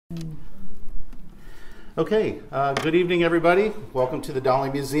Okay, good evening everybody. Welcome to the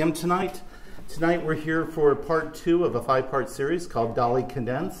Dali Museum tonight. Tonight we're here for part 2 of a 5-part series called Dali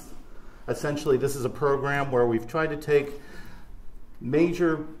Condensed. Essentially this is a program where we've tried to take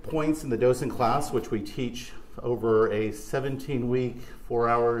major points in the Docent class, which we teach over a 17-week, 4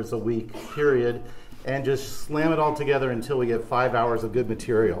 hours a week period, and just slam it all together until we get 5 hours of good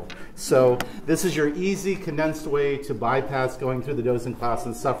material. So this is your easy, condensed way to bypass going through the Docent class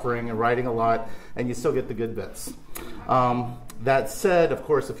and suffering and writing a lot, and you still get the good bits. That said, of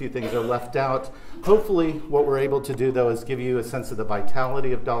course, a few things are left out. Hopefully, what we're able to do, though, is give you a sense of the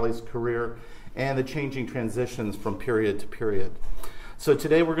vitality of Dali's career and the changing transitions from period to period. So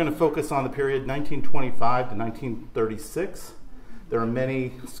today we're going to focus on the period 1925 to 1936. There are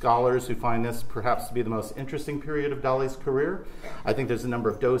many scholars who find this perhaps to be the most interesting period of Dali's career. I think there's a number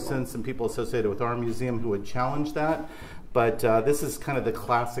of docents and people associated with our museum who would challenge that, but this is kind of the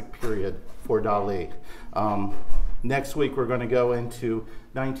classic period for Dali. Next week we're going to go into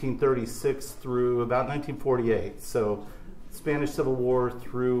 1936 through about 1948, so Spanish Civil War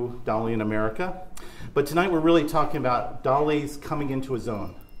through Dali in America. But tonight we're really talking about Dali's coming into his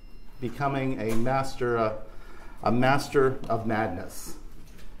own, becoming a master of madness.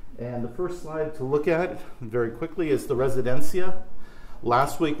 And the first slide to look at very quickly is the Residencia.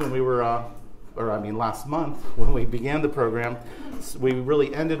 Last week when we were, last month when we began the program, we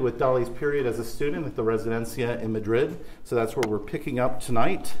really ended with Dali's period as a student at the Residencia in Madrid. So that's where we're picking up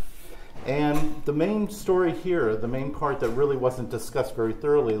tonight. And the main story here, the main part that really wasn't discussed very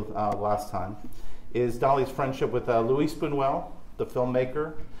thoroughly last time, is Dali's friendship with Luis Buñuel, the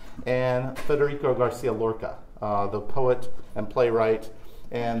filmmaker, and Federico Garcia Lorca, the poet and playwright,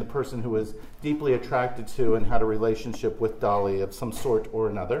 and the person who was deeply attracted to and had a relationship with Dali of some sort or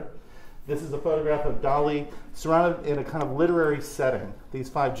another. This is a photograph of Dali surrounded in a kind of literary setting. These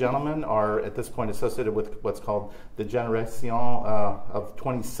 5 gentlemen are at this point associated with what's called the Generation of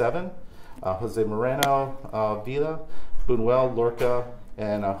 27. Jose Moreno Villa, Buñuel, Lorca,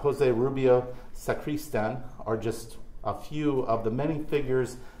 and Jose Rubio Sacristan are just a few of the many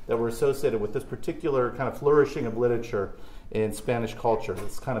figures that were associated with this particular kind of flourishing of literature in Spanish culture,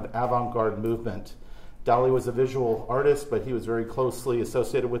 this kind of avant-garde movement. Dali was a visual artist, but he was very closely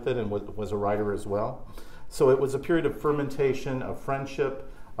associated with it and was a writer as well. So it was a period of fermentation, of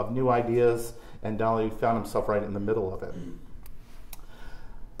friendship, of new ideas, and Dali found himself right in the middle of it.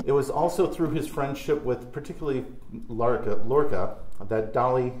 It was also through his friendship with particularly Lorca that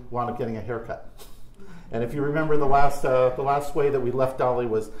Dali wound up getting a haircut. And if you remember, the last way that we left Dali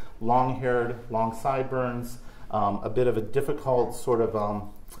was long-haired, long sideburns, a bit of a difficult sort of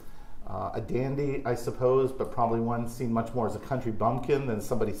a dandy, I suppose, but probably one seen much more as a country bumpkin than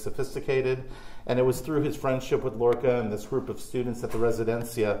somebody sophisticated. And it was through his friendship with Lorca and this group of students at the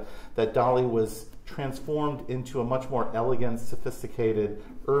Residencia that Dali was transformed into a much more elegant, sophisticated,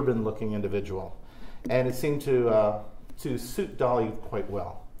 urban-looking individual. And it seemed to suit Dali quite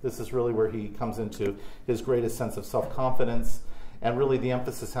well. This is really where he comes into his greatest sense of self-confidence, and really the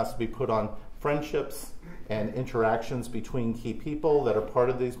emphasis has to be put on friendships and interactions between key people that are part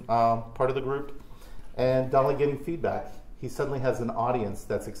of the group, and Dali getting feedback. He suddenly has an audience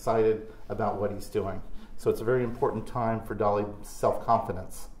that's excited about what he's doing. So it's a very important time for Dali's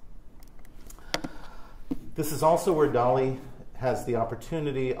self-confidence. This is also where Dali has the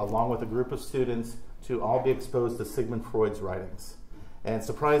opportunity, along with a group of students, to all be exposed to Sigmund Freud's writings. And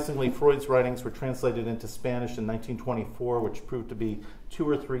surprisingly, Freud's writings were translated into Spanish in 1924, which proved to be 2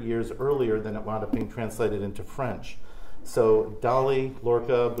 or 3 years earlier than it wound up being translated into French. So Dali,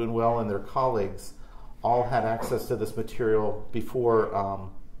 Lorca, Buñuel, and their colleagues all had access to this material before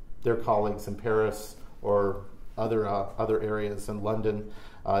their colleagues in Paris or other areas in London.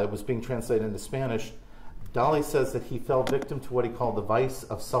 It was being translated into Spanish. Dali says that he fell victim to what he called the vice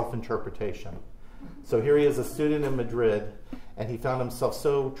of self-interpretation. So here he is, a student in Madrid, and he found himself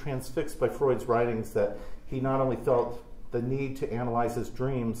so transfixed by Freud's writings that he not only felt the need to analyze his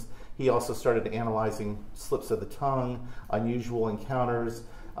dreams, he also started analyzing slips of the tongue, unusual encounters,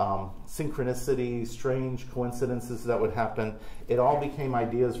 synchronicity, strange coincidences that would happen. It all became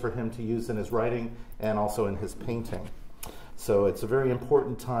ideas for him to use in his writing and also in his painting. So it's a very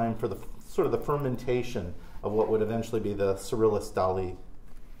important time for the sort of the fermentation of what would eventually be the Surrealist Dali.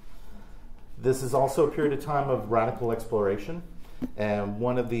 This is also a period of time of radical exploration, and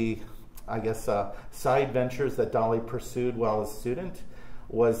one of the, I guess, side ventures that Dali pursued while a student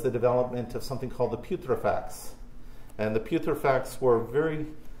was the development of something called the putrefacts. And the putrefacts were very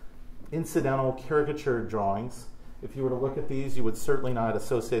incidental caricature drawings. If you were to look at these, you would certainly not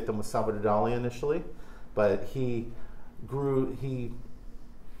associate them with Salvador Dali initially, but he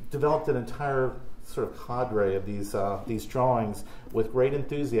developed an entire sort of cadre of these drawings with great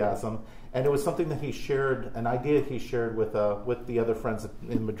enthusiasm, and it was something that he shared, an idea he shared with the other friends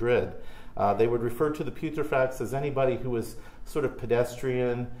in Madrid. They would refer to the putrefacts as anybody who was sort of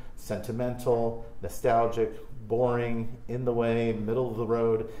pedestrian, sentimental, nostalgic, boring, in the way, middle of the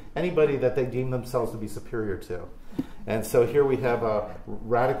road, anybody that they deemed themselves to be superior to. And so here we have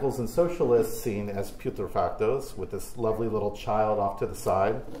radicals and socialists seen as putrefactos, with this lovely little child off to the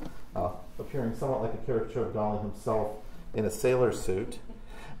side, appearing somewhat like a caricature of Dali himself in a sailor suit.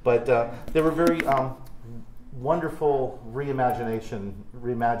 But they were very wonderful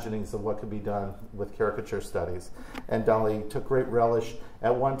reimaginings of what could be done with caricature studies. And Dali took great relish.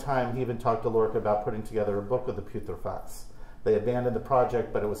 At one time, he even talked to Lorca about putting together a book of the putrefacts. They abandoned the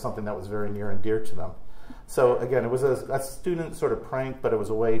project, but it was something that was very near and dear to them. So again, it was a student sort of prank, but it was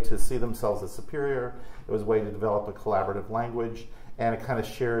a way to see themselves as superior. It was a way to develop a collaborative language and a kind of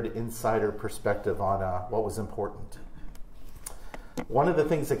shared insider perspective on what was important. One of the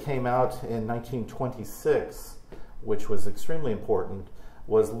things that came out in 1926, which was extremely important,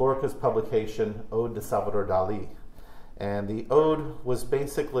 was Lorca's publication, Ode to Salvador Dali. And the ode was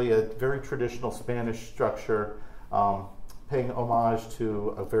basically a very traditional Spanish structure, paying homage to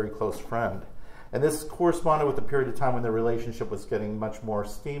a very close friend. And this corresponded with the period of time when their relationship was getting much more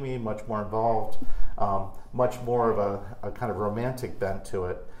steamy, much more involved, much more of a kind of romantic bent to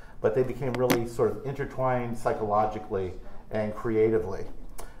it. But they became really sort of intertwined psychologically and creatively.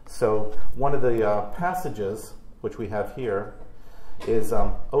 So one of the passages, which we have here, is,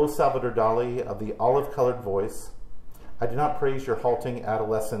 O Salvador Dali of the olive-colored voice, I do not praise your halting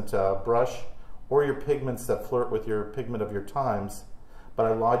adolescent brush or your pigments that flirt with your pigment of your times, but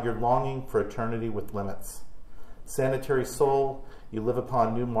I laud your longing for eternity with limits. Sanitary soul, you live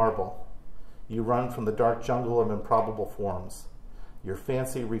upon new marble. You run from the dark jungle of improbable forms. Your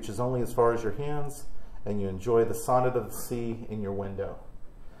fancy reaches only as far as your hands, and you enjoy the sonnet of the sea in your window.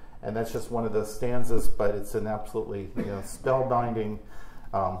 And that's just one of the stanzas, but it's an absolutely spellbinding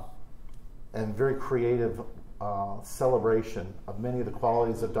and very creative celebration of many of the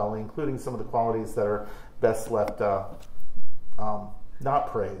qualities of Dali, including some of the qualities that are best left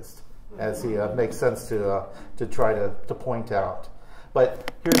not praised, as he makes sense to try to point out.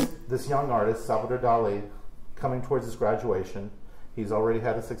 But here's this young artist, Salvador Dali, coming towards his graduation. He's already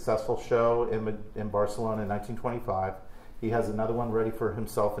had a successful show in Barcelona in 1925. He has another one ready for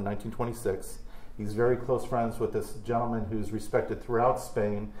himself in 1926. He's very close friends with this gentleman who's respected throughout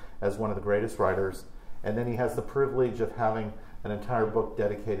Spain as one of the greatest writers. And then he has the privilege of having an entire book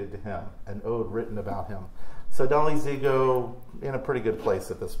dedicated to him, an ode written about him. So Dali's ego in a pretty good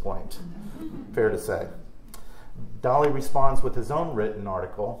place at this point, fair to say. Dali responds with his own written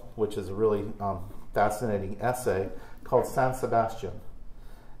article, which is a really fascinating essay called San Sebastian.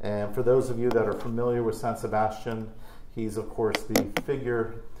 And for those of you that are familiar with San Sebastian, he's of course the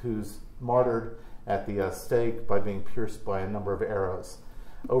figure who's martyred at the stake by being pierced by a number of arrows.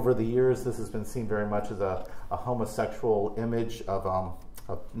 Over the years, this has been seen very much as a homosexual image of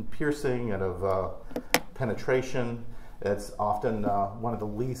piercing and of penetration. It's often one of the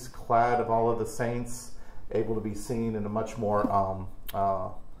least clad of all of the saints, able to be seen in a much more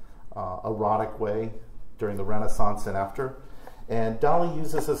erotic way during the Renaissance and after. And Dali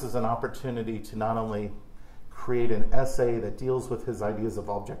uses this as an opportunity to not only create an essay that deals with his ideas of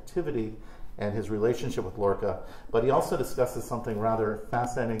objectivity and his relationship with Lorca, but he also discusses something rather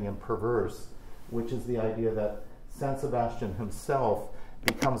fascinating and perverse, which is the idea that San Sebastian himself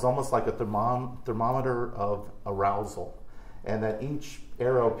becomes almost like a thermometer of arousal, and that each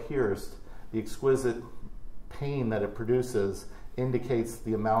arrow pierced, the exquisite pain that it produces indicates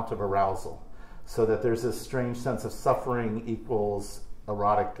the amount of arousal, so that there's this strange sense of suffering equals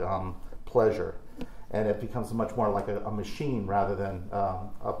erotic pleasure, and it becomes much more like a machine rather than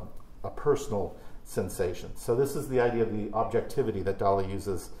a personal sensation. So this is the idea of the objectivity that Dali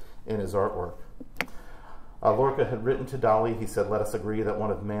uses in his artwork. Lorca had written to Dali, he said, let us agree that one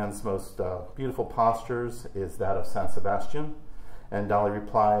of man's most beautiful postures is that of San Sebastian. And Dali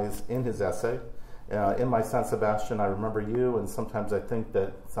replies in his essay, in my San Sebastian, I remember you, and sometimes I think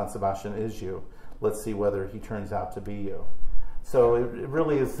that San Sebastian is you. Let's see whether he turns out to be you. So it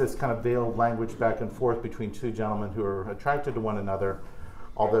really is this kind of veiled language back and forth between two gentlemen who are attracted to one another,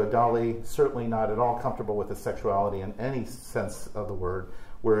 although Dali certainly not at all comfortable with his sexuality in any sense of the word,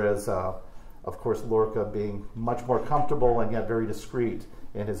 whereas of course Lorca being much more comfortable and yet very discreet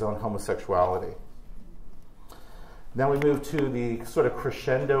in his own homosexuality. Now we move to the sort of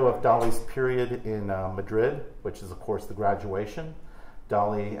crescendo of Dali's period in Madrid, which is of course the graduation.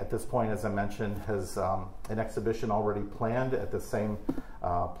 Dali, at this point, as I mentioned, has an exhibition already planned at the same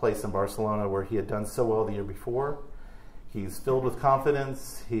place in Barcelona where he had done so well the year before. He's filled with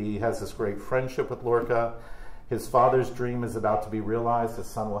confidence. He has this great friendship with Lorca. His father's dream is about to be realized. His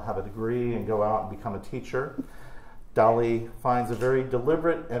son will have a degree and go out and become a teacher. Dali finds a very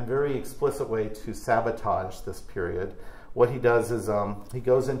deliberate and very explicit way to sabotage this period. What he does is he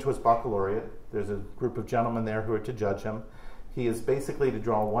goes into his baccalaureate. There's a group of gentlemen there who are to judge him. He is basically to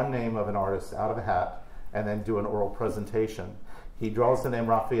draw one name of an artist out of a hat and then do an oral presentation. He draws the name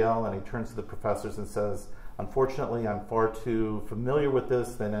Raphael and he turns to the professors and says, "Unfortunately, I'm far too familiar with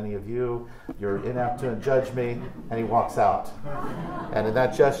this than any of you. You're inapt to judge me," and he walks out. And in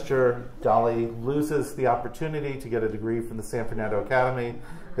that gesture, Dali loses the opportunity to get a degree from the San Fernando Academy.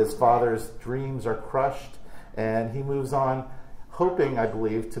 His father's dreams are crushed, and he moves on, hoping, I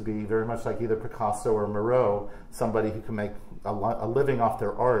believe, to be very much like either Picasso or Moreau, somebody who can make a living off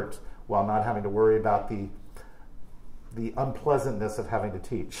their art while not having to worry about the unpleasantness of having to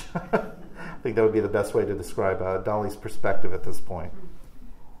teach. I think that would be the best way to describe Dali's perspective at this point.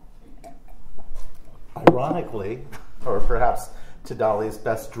 Ironically, or perhaps to Dali's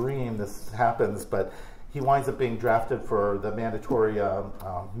best dream, this happens, but he winds up being drafted for the mandatory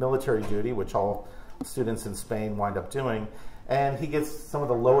military duty, which all students in Spain wind up doing, and he gets some of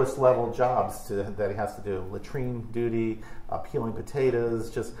the lowest level jobs that he has to do. Latrine duty, peeling potatoes,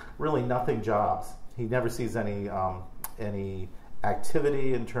 just really nothing jobs. He never sees any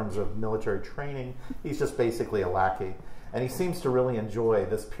activity in terms of military training. He's just basically a lackey. And he seems to really enjoy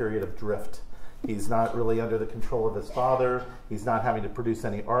this period of drift. He's not really under the control of his father. He's not having to produce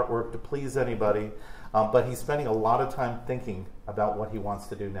any artwork to please anybody. But he's spending a lot of time thinking about what he wants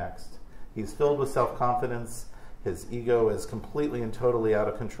to do next. He's filled with self-confidence. His ego is completely and totally out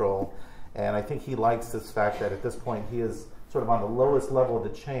of control. And I think he likes this fact that at this point he is sort of on the lowest level of the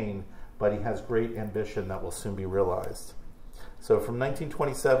chain, but he has great ambition that will soon be realized. So from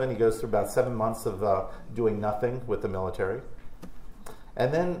 1927, he goes through about 7 months of doing nothing with the military.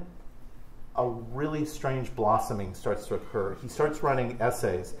 And then a really strange blossoming starts to occur. He starts writing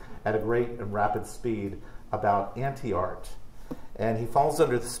essays at a great and rapid speed about anti-art. And he falls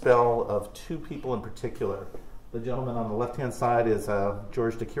under the spell of two people in particular. The gentleman on the left-hand side is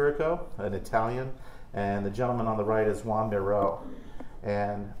George de Chirico, an Italian, and the gentleman on the right is Juan Miró.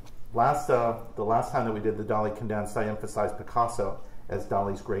 And the last time that we did the Dali Condensed, I emphasized Picasso as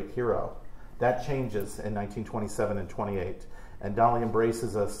Dali's great hero. That changes in 1927 and 28. And Dali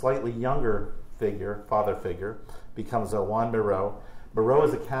embraces a slightly younger figure, father figure, becomes a Juan Miró. Miró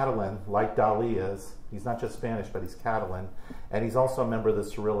is a Catalan, like Dali is. He's not just Spanish, but he's Catalan. And he's also a member of the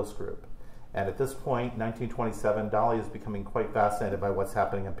Surrealist group. And at this point, 1927, Dali is becoming quite fascinated by what's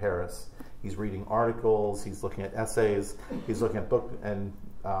happening in Paris. He's reading articles, he's looking at essays, he's looking at book and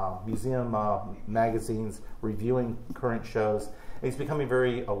museum magazines, reviewing current shows. And he's becoming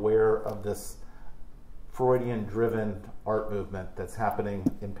very aware of this Freudian-driven art movement that's happening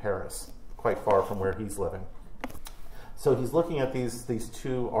in Paris, quite far from where he's living. So he's looking at these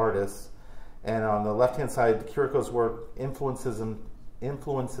two artists, and on the left-hand side, Chirico's work influences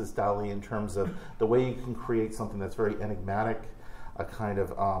Dali in terms of the way you can create something that's very enigmatic, a kind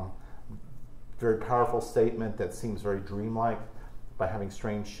of very powerful statement that seems very dreamlike by having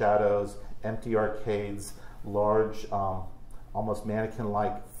strange shadows, empty arcades, large, almost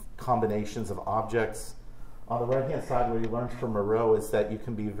mannequin-like combinations of objects. On the right-hand side, what he learns from Miró is that you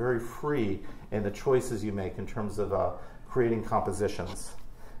can be very free in the choices you make in terms of creating compositions.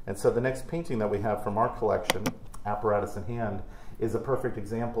 And so the next painting that we have from our collection, Apparatus in Hand, is a perfect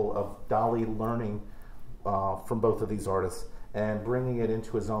example of Dali learning from both of these artists and bringing it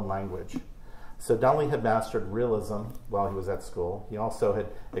into his own language. So Dali had mastered realism while he was at school. He also had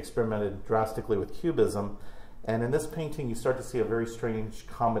experimented drastically with cubism. And in this painting, you start to see a very strange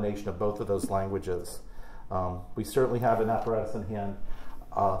combination of both of those languages. We certainly have an Apparatus in Hand,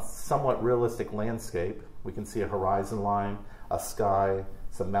 a somewhat realistic landscape. We can see a horizon line, a sky,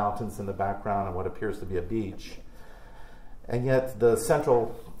 some mountains in the background, and what appears to be a beach. And yet the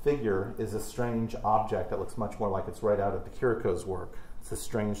central figure is a strange object that looks much more like it's right out of de Chirico's work. It's a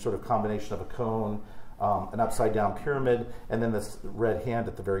strange sort of combination of a cone, an upside-down pyramid, and then this red hand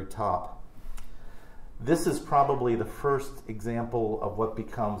at the very top. This is probably the first example of what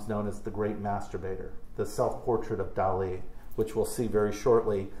becomes known as the Great Masturbator, the self-portrait of Dali, which we'll see very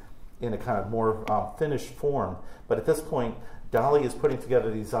shortly in a kind of more finished form. But at this point, Dali is putting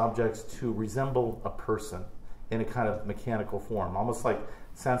together these objects to resemble a person in a kind of mechanical form, almost like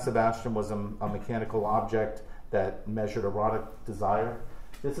San Sebastian was a mechanical object that measured erotic desire.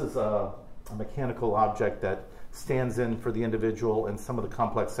 This is a mechanical object that stands in for the individual and some of the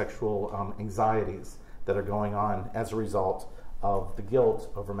complex sexual anxieties that are going on as a result of the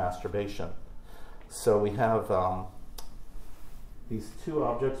guilt over masturbation. So we have these two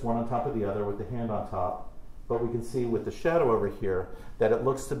objects, one on top of the other with the hand on top, but we can see with the shadow over here that it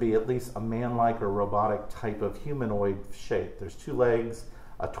looks to be at least a man-like or robotic type of humanoid shape. There's two legs,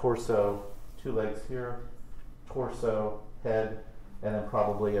 a torso, two legs here, torso, head, and then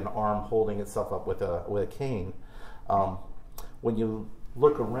probably an arm holding itself up with a cane. When you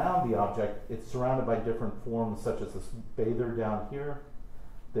look around the object, it's surrounded by different forms, such as this bather down here.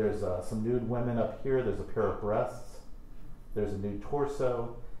 There's some nude women up here. There's a pair of breasts. There's a nude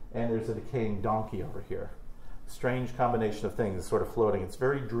torso, and there's a decaying donkey over here. Strange combination of things sort of floating. It's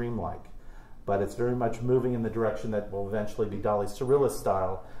very dreamlike, but it's very much moving in the direction that will eventually be Dali's Surrealist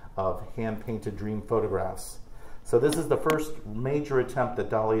style of hand-painted dream photographs. So this is the first major attempt that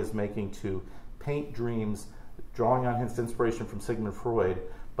Dali is making to paint dreams, drawing on his inspiration from Sigmund Freud,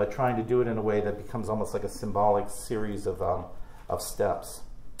 but trying to do it in a way that becomes almost like a symbolic series of steps.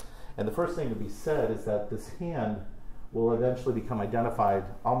 And the first thing to be said is that this hand will eventually become identified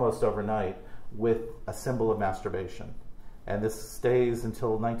almost overnight with a symbol of masturbation. And this stays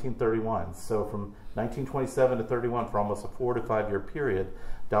until 1931. So from 1927 to 31, for almost a 4 to 5 year period,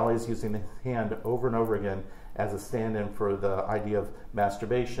 Dali is using the hand over and over again as a stand-in for the idea of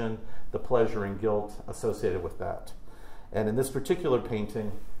masturbation, the pleasure and guilt associated with that. And in this particular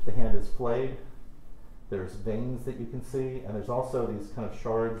painting, the hand is flayed. There's veins that you can see, and there's also these kind of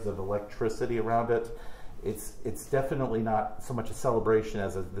shards of electricity around it. It's definitely not so much a celebration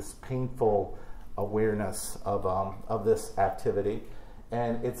as this painful awareness of this activity,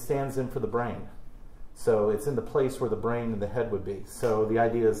 and it stands in for the brain. So it's in the place where the brain and the head would be. So the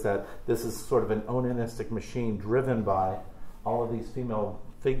idea is that this is sort of an onanistic machine driven by all of these female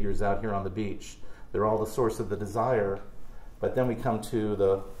figures out here on the beach. They're all the source of the desire. But then we come to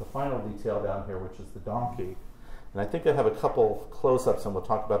the final detail down here, which is the donkey. And I think I have a couple close-ups, and we'll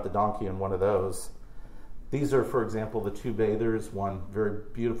talk about the donkey in one of those. These are, for example, the two bathers, one very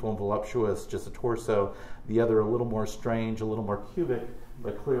beautiful and voluptuous, just a torso, the other a little more strange, a little more cubic,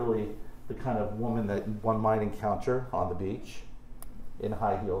 but clearly the kind of woman that one might encounter on the beach, in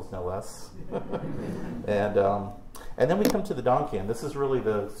high heels no less. And then we come to the donkey, and this is really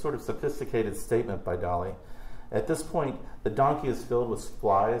the sort of sophisticated statement by Dali. At this point, the donkey is filled with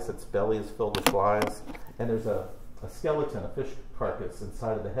flies, its belly is filled with flies, and there's a skeleton, a fish carcass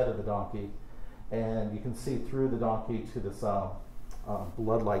inside of the head of the donkey, and you can see through the donkey to this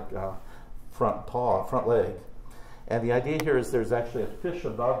blood-like front leg. And the idea here is there's actually a fish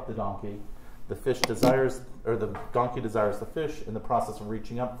above the donkey. The fish desires, or the donkey desires the fish. In the process of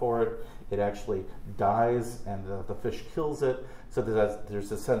reaching up for it, it actually dies, and the fish kills it. So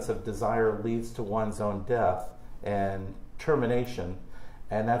there's a sense of desire leads to one's own death and termination.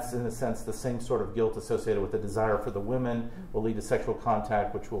 And that's, in a sense, the same sort of guilt associated with the desire for the women will lead to sexual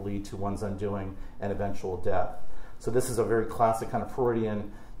contact, which will lead to one's undoing and eventual death. So this is a very classic kind of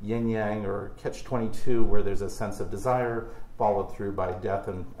Freudian yin-yang or catch-22, where there's a sense of desire followed through by death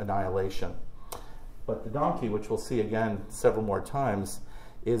and annihilation. But the donkey, which we'll see again several more times,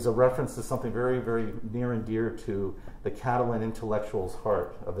 is a reference to something very, very near and dear to the Catalan intellectual's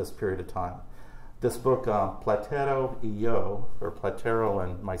heart of this period of time. This book, Platero y Yo, or Platero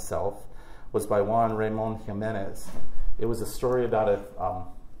and Myself, was by Juan Ramon Jimenez. It was a story about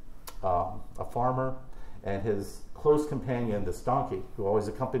a farmer and his close companion, this donkey, who always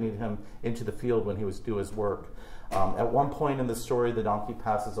accompanied him into the field when he was doing his work. At one point in the story, the donkey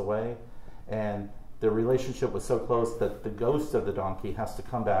passes away, and their relationship was so close that the ghost of the donkey has to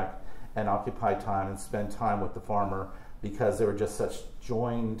come back and occupy time and spend time with the farmer because they were just such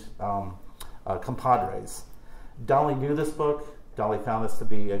joined compadres. Dali knew this book. Dali found this to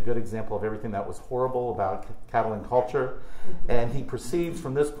be a good example of everything that was horrible about Catalan culture, and he proceeds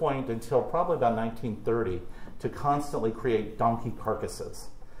from this point until probably about 1930 to constantly create donkey carcasses.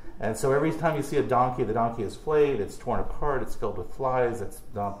 And so every time you see a donkey, the donkey is flayed, it's torn apart, it's filled with flies, it's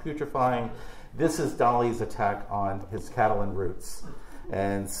putrefying. This is Dali's attack on his Catalan roots.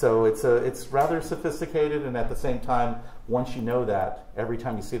 And so it's rather sophisticated, and at the same time, once you know that, every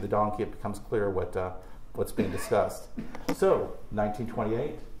time you see the donkey, it becomes clear what's being discussed. So,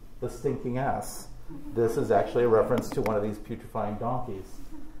 1928, the stinking ass. This is actually a reference to one of these putrefying donkeys.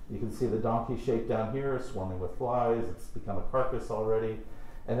 You can see the donkey shape down here, swarming with flies. It's become a carcass already.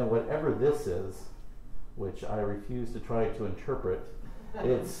 And then whatever this is, which I refuse to try to interpret,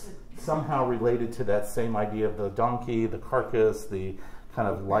 it's somehow related to that same idea of the donkey, the carcass, the kind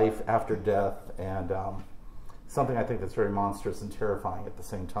of life after death, and something I think that's very monstrous and terrifying at the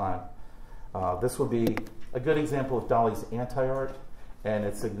same time. This would be a good example of Dali's anti-art, and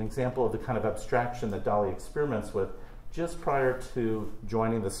it's an example of the kind of abstraction that Dali experiments with just prior to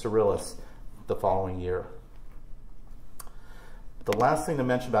joining the Surrealists the following year. The last thing to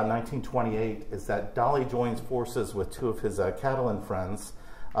mention about 1928 is that Dali joins forces with two of his Catalan friends,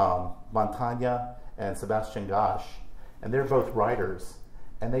 Montaigne and Sebastian Gasch, and they're both writers,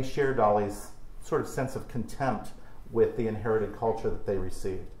 and they share Dali's sort of sense of contempt with the inherited culture that they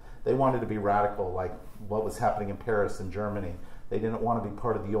received. They wanted to be radical, like what was happening in Paris and Germany. They didn't want to be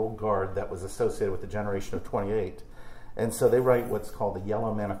part of the old guard that was associated with the generation of 28. And so they write what's called the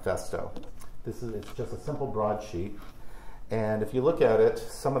Yellow Manifesto. It's just a simple broadsheet. And if you look at it,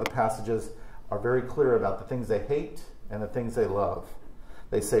 some of the passages are very clear about the things they hate and the things they love.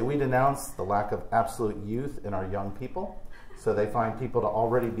 They say, we denounce the lack of absolute youth in our young people. So they find people to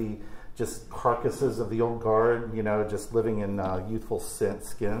already be just carcasses of the old guard, you know, just living in youthful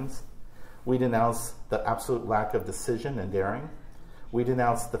skins. We denounce the absolute lack of decision and daring. We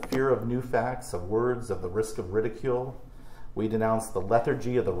denounce the fear of new facts, of words, of the risk of ridicule. We denounce the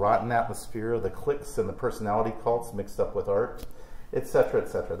lethargy of the rotten atmosphere, the cliques and the personality cults mixed up with art, etc.,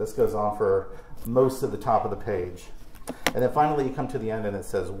 etc. This goes on for most of the top of the page. And then finally you come to the end and it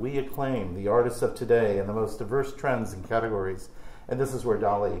says, we acclaim the artists of today and the most diverse trends and categories. And this is where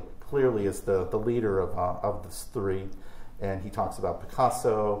Dali clearly is the leader of this three. And he talks about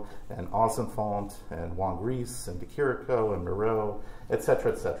Picasso and Ozonfont and Juan Gris and de Chirico and Miro,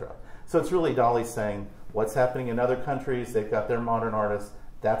 etc., etc. So it's really Dali saying, what's happening in other countries, they've got their modern artists,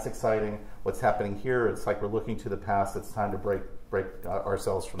 that's exciting. What's happening here, it's like we're looking to the past, it's time to break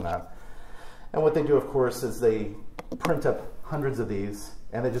ourselves from that. And what they do, of course, is they print up hundreds of these,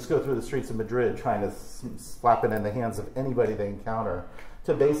 and they just go through the streets of Madrid trying to slap it in the hands of anybody they encounter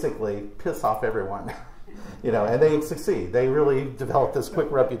to basically piss off everyone. You know, and they succeed. They really develop this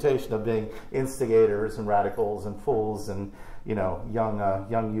quick reputation of being instigators and radicals and fools and, you know,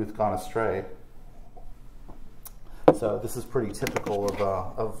 young youth gone astray. So this is pretty typical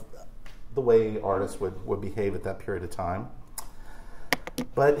of the way artists would behave at that period of time.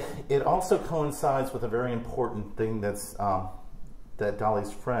 But it also coincides with a very important thing that's that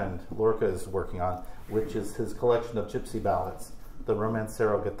Dali's friend Lorca is working on, which is his collection of gypsy ballads, the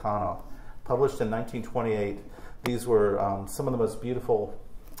Romancero Gitano. Published in 1928, these were some of the most beautiful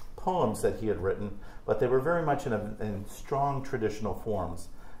poems that he had written, but they were very much in strong traditional forms.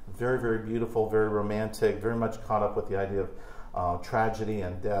 Very, very beautiful, very romantic, very much caught up with the idea of tragedy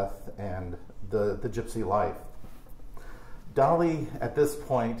and death and the gypsy life. Dali, at this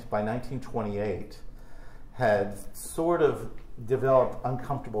point, by 1928, had sort of developed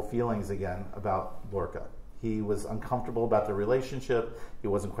uncomfortable feelings again about Lorca. He was uncomfortable about the relationship. He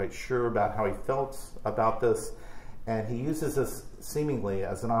wasn't quite sure about how he felt about this. And he uses this seemingly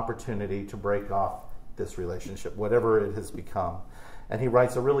as an opportunity to break off this relationship, whatever it has become. And he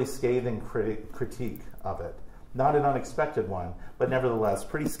writes a really scathing critique of it. Not an unexpected one, but nevertheless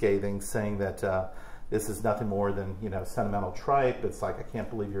pretty scathing, saying that this is nothing more than, you know, sentimental tripe. It's like, I can't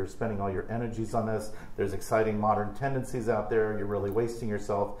believe you're spending all your energies on this. There's exciting modern tendencies out there. You're really wasting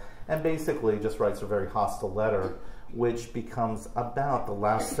yourself. And basically just writes a very hostile letter, which becomes about the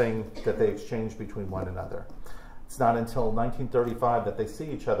last thing that they exchange between one another. It's not until 1935 that they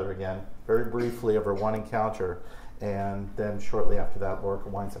see each other again, very briefly over one encounter, and then shortly after that, Lorca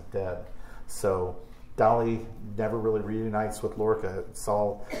winds up dead. So Dali never really reunites with Lorca. It's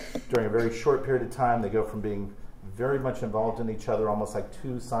all during a very short period of time. They go from being very much involved in each other, almost like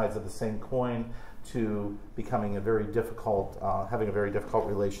two sides of the same coin, to becoming a very difficult, having a very difficult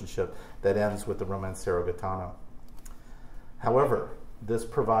relationship that ends with the Romancero Gitano. However, this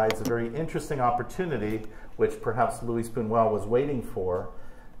provides a very interesting opportunity, which perhaps Luis Buñuel was waiting for,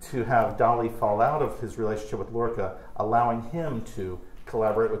 to have Dali fall out of his relationship with Lorca, allowing him to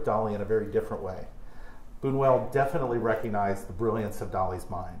collaborate with Dali in a very different way. Buñuel definitely recognized the brilliance of Dali's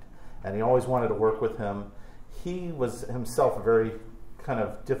mind, and he always wanted to work with him. He was himself a very kind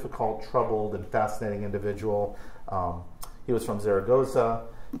of difficult, troubled, and fascinating individual. He was from Zaragoza.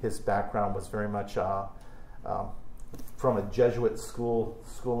 His background was very much from a Jesuit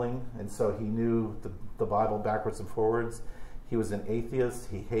schooling, and so he knew the Bible backwards and forwards. He was an atheist.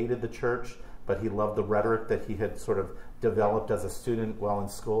 He hated the church, but he loved the rhetoric that he had sort of developed as a student while in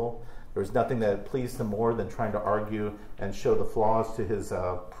school. There was nothing that pleased him more than trying to argue and show the flaws to his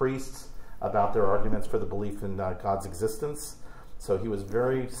priests about their arguments for the belief in God's existence. So he was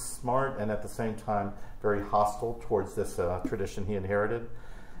very smart and at the same time very hostile towards this tradition he inherited.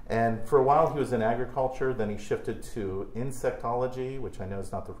 And for a while he was in agriculture, then he shifted to insectology, which I know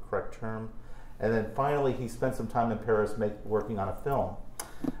is not the correct term. And then finally he spent some time in Paris working on a film.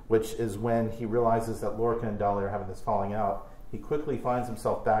 which is when he realizes that Lorca and Dali are having this falling out. He quickly finds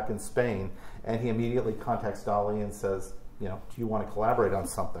himself back in Spain, and he immediately contacts Dali and says, you know, do you want to collaborate on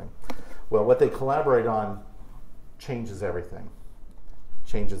something? Well, what they collaborate on changes everything.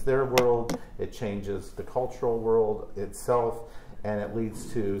 Changes their world, it changes the cultural world itself, and it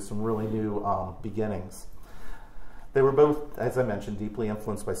leads to some really new beginnings. They were both, as I mentioned, deeply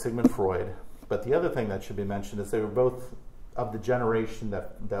influenced by Sigmund Freud, but the other thing that should be mentioned is they were both of the generation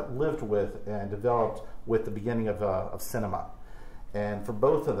that lived with and developed with the beginning of cinema. And for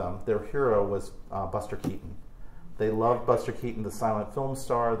both of them, their hero was Buster Keaton. They loved Buster Keaton, the silent film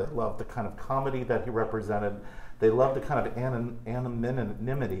star. They loved the kind of comedy that he represented. They loved the kind of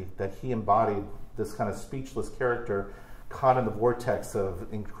anonymity that he embodied, this kind of speechless character caught in the vortex of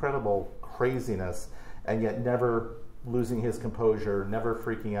incredible craziness, and yet never losing his composure, never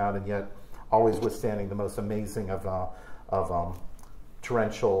freaking out, and yet always withstanding the most amazing of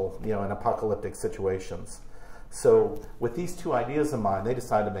torrential, you know, and apocalyptic situations. So with these two ideas in mind, they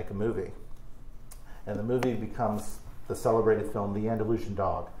decided to make a movie. And the movie becomes the celebrated film, The Andalusian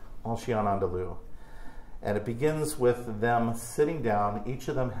Dog, Un Chien Andalou. And it begins with them sitting down. Each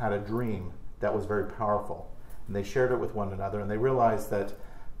of them had a dream that was very powerful. And they shared it with one another, and they realized that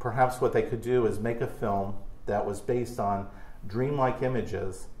perhaps what they could do is make a film that was based on dreamlike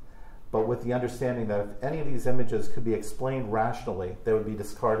images, but with the understanding that if any of these images could be explained rationally, they would be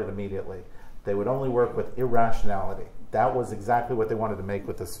discarded immediately. They would only work with irrationality. That was exactly what they wanted to make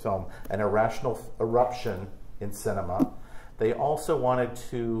with this film, an irrational eruption in cinema. They also wanted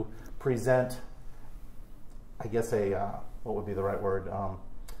to present, I guess, what would be the right word?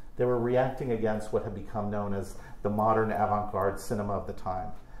 They were reacting against what had become known as the modern avant-garde cinema of the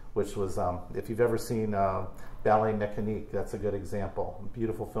time, which was, if you've ever seen Ballet Mécanique, that's a good example. A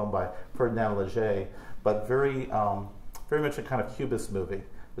beautiful film by Ferdinand Léger, but very much a kind of Cubist movie.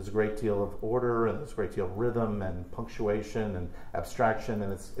 There's a great deal of order, and there's a great deal of rhythm and punctuation and abstraction,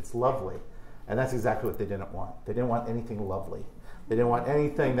 and it's lovely. And that's exactly what they didn't want. They didn't want anything lovely. They didn't want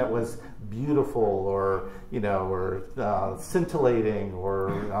anything that was beautiful or, you know, or scintillating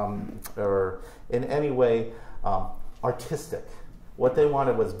or in any way artistic. What they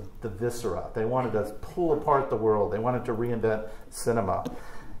wanted was the viscera. They wanted to pull apart the world. They wanted to reinvent cinema.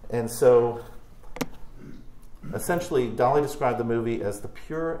 And so essentially, Dali described the movie as the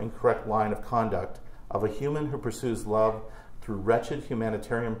pure and correct line of conduct of a human who pursues love through wretched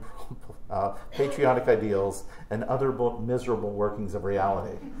humanitarian patriotic ideals and other miserable workings of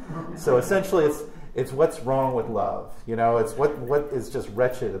reality. So essentially, it's what's wrong with love. You know, it's what is just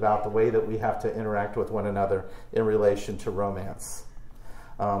wretched about the way that we have to interact with one another in relation to romance.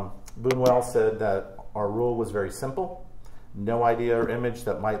 Buñuel said that our rule was very simple. No idea or image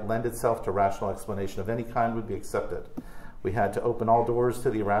that might lend itself to rational explanation of any kind would be accepted. We had to open all doors to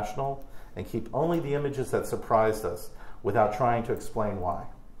the irrational and keep only the images that surprised us without trying to explain why.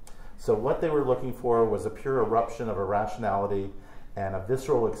 So what they were looking for was a pure eruption of irrationality and a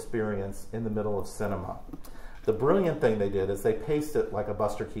visceral experience in the middle of cinema. The brilliant thing they did is they paced it like a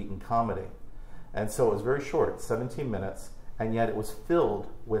Buster Keaton comedy. And so it was very short, 17 minutes, and yet it was filled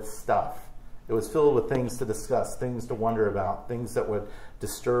with stuff. It was filled with things to discuss, things to wonder about, things that would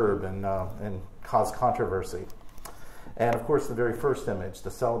disturb and cause controversy. And of course, the very first image,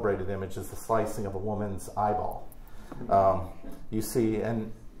 the celebrated image, is the slicing of a woman's eyeball. You see,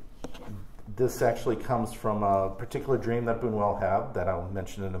 and this actually comes from a particular dream that Buñuel had that I'll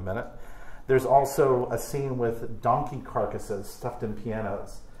mention in a minute. There's also a scene with donkey carcasses stuffed in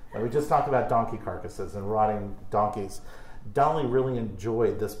pianos. And we just talked about donkey carcasses and rotting donkeys. Dali really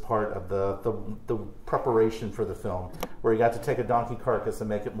enjoyed this part of the preparation for the film, where he got to take a donkey carcass and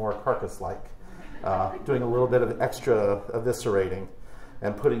make it more carcass-like, doing a little bit of extra eviscerating,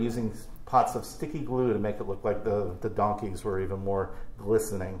 and using pots of sticky glue to make it look like the donkeys were even more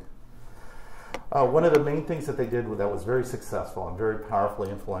glistening. One of the main things that they did that was very successful and very powerfully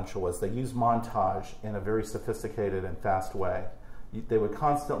influential was they used montage in a very sophisticated and fast way. They would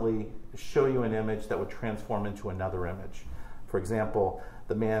constantly show you an image that would transform into another image. For example,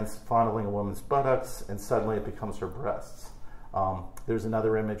 the man's fondling a woman's buttocks, and suddenly it becomes her breasts. There's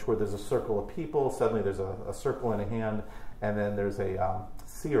another image where there's a circle of people, suddenly there's a circle in a hand, and then there's a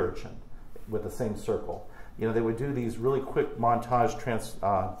sea urchin with the same circle. You know, they would do these really quick montage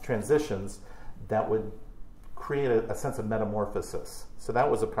transitions that would create a sense of metamorphosis. So that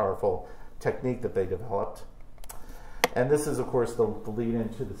was a powerful technique that they developed. And this is, of course, the lead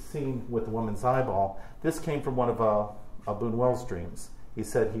into the scene with the woman's eyeball. This came from one of Buñuel's dreams. He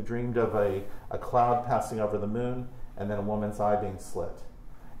said he dreamed of a cloud passing over the moon and then a woman's eye being slit.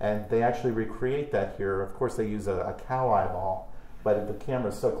 And they actually recreate that here. Of course, they use a cow eyeball, but if the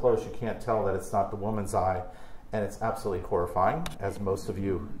camera's so close you can't tell that it's not the woman's eye, and it's absolutely horrifying, as most of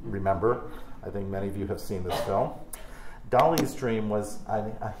you remember. I think many of you have seen this film. Dali's dream was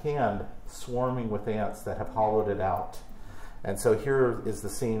a hand swarming with ants that have hollowed it out. And so here is the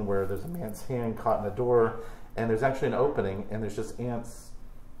scene where there's a man's hand caught in a door, and there's actually an opening, and there's just ants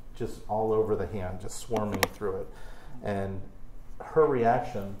just all over the hand, just swarming through it. And her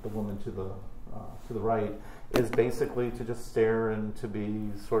reaction, the woman to the right, is basically to just stare and to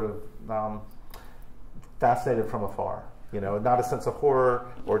be sort of fascinated from afar. You know, not a sense of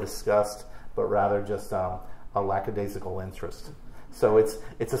horror or disgust, but rather just a lackadaisical interest. So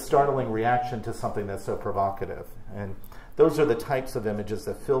it's a startling reaction to something that's so provocative. And those are the types of images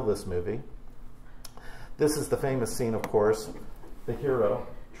that fill this movie. This is the famous scene, of course, the hero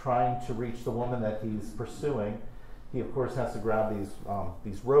trying to reach the woman that he's pursuing. He, of course, has to grab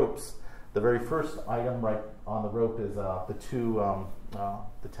these ropes. The very first item right on the rope is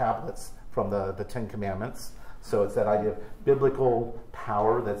the tablets from the Ten Commandments. So it's that idea of biblical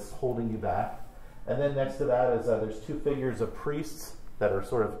power that's holding you back. And then next to that is there's two figures of priests that are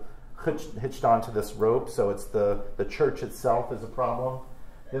sort of hitched onto this rope. So it's the church itself is a problem.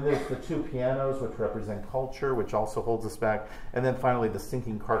 Then there's the two pianos, which represent culture, which also holds us back. And then finally, the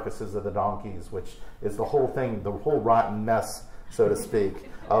stinking carcasses of the donkeys, which is the whole thing, the whole rotten mess, so to speak,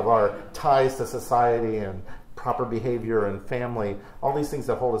 of our ties to society and proper behavior and family, all these things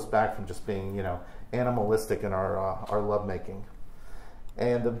that hold us back from just being, you know, animalistic in our lovemaking.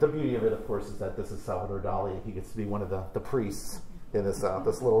 And the beauty of it, of course, is that this is Salvador Dali. He gets to be one of the priests in this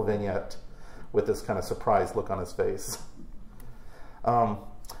little vignette with this kind of surprised look on his face.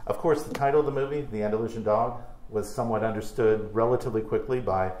 Of course, the title of the movie, The Andalusian Dog, was somewhat understood relatively quickly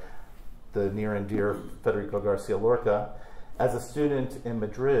by the near and dear Federico Garcia Lorca. As a student in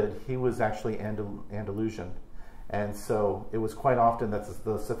Madrid, he was actually Andalusian. And so it was quite often that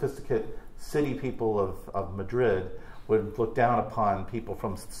the sophisticated city people of Madrid would look down upon people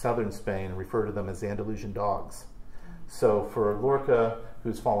from southern Spain and refer to them as Andalusian dogs. So for Lorca,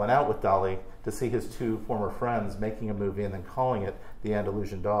 who's fallen out with Dali, to see his two former friends making a movie and then calling it The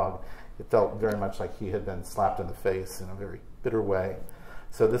Andalusian Dog, it felt very much like he had been slapped in the face in a very bitter way.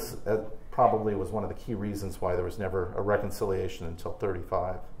 So this probably was one of the key reasons why there was never a reconciliation until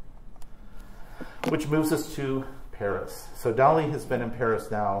 1935. Which moves us to Paris. So Dali has been in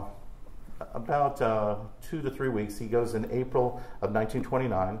Paris now about 2 to 3 weeks. He goes in April of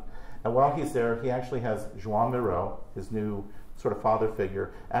 1929. And while he's there, he actually has Joan Miró, his new sort of father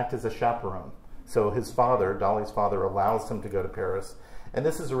figure, act as a chaperone. So his father, Dali's father, allows him to go to Paris. And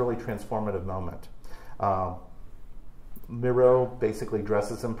this is a really transformative moment. Miró basically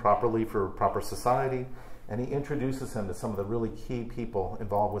dresses him properly for proper society, and he introduces him to some of the really key people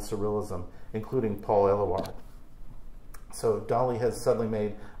involved with Surrealism, including Paul Éluard. So Dali has suddenly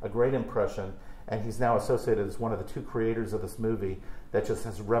made a great impression, and he's now associated as one of the two creators of this movie that just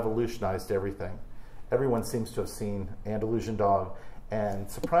has revolutionized everything. Everyone seems to have seen Andalusian Dog, and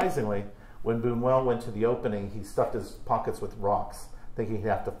surprisingly, when Buñuel went to the opening, he stuffed his pockets with rocks, thinking he'd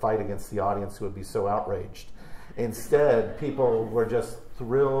have to fight against the audience who would be so outraged. Instead, people were just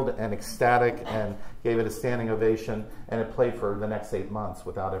thrilled and ecstatic and gave it a standing ovation, and it played for the next 8 months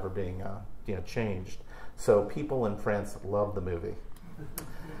without ever being changed. So people in France loved the movie.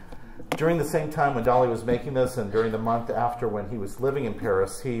 During the same time when Dali was making this, and during the month after when he was living in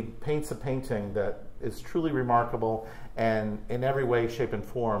Paris, he paints a painting that is truly remarkable and in every way, shape, and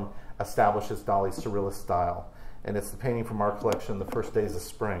form establishes Dali's Surrealist style. And it's the painting from our collection, The First Days of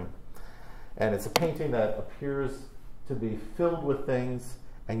Spring. And it's a painting that appears to be filled with things,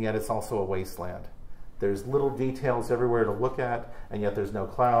 and yet it's also a wasteland. There's little details everywhere to look at, and yet there's no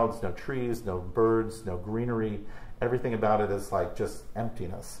clouds, no trees, no birds, no greenery. Everything about it is like just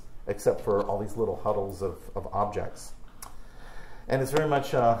emptiness, except for all these little huddles of objects. And it's very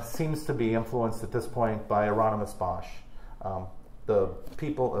much seems to be influenced at this point by Hieronymus Bosch. The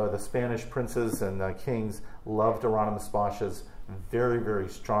people, the Spanish princes and kings loved Hieronymus Bosch's very, very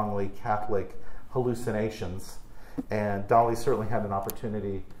strongly Catholic hallucinations. And Dali certainly had an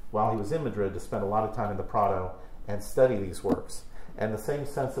opportunity while he was in Madrid to spend a lot of time in the Prado and study these works. And the same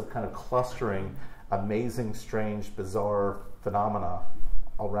sense of kind of clustering amazing, strange, bizarre phenomena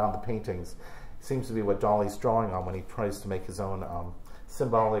around the paintings seems to be what Dali's drawing on when he tries to make his own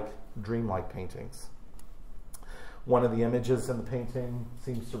symbolic, dreamlike paintings. One of the images in the painting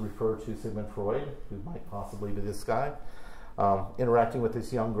seems to refer to Sigmund Freud, who might possibly be this guy, interacting with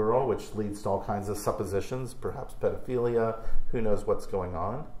this young girl, which leads to all kinds of suppositions, perhaps pedophilia, who knows what's going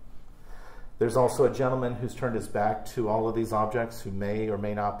on. There's also a gentleman who's turned his back to all of these objects, who may or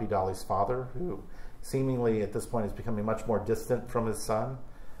may not be Dali's father, who seemingly at this point is becoming much more distant from his son.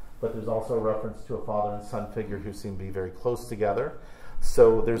 But there's also a reference to a father and son figure who seem to be very close together.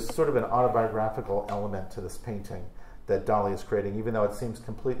 So there's sort of an autobiographical element to this painting that Dali is creating, even though it seems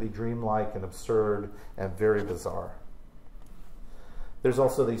completely dreamlike and absurd and very bizarre. There's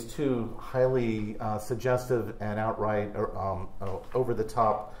also these two highly suggestive and outright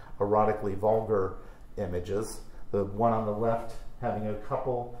over-the-top, erotically vulgar images. The one on the left having a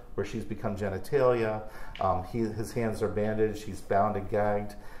couple where she's become genitalia. His hands are bandaged, he's bound and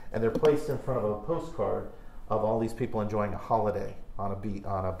gagged, and they're placed in front of a postcard of all these people enjoying a holiday on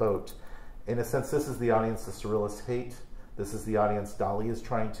a boat. In a sense, this is the audience the surrealists hate. This is the audience Dali is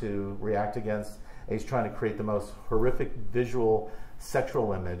trying to react against. And he's trying to create the most horrific visual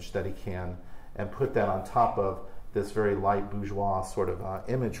sexual image that he can and put that on top of this very light bourgeois sort of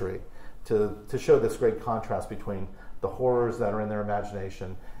imagery to show this great contrast between the horrors that are in their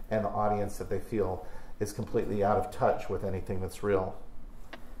imagination and the audience that they feel is completely out of touch with anything that's real.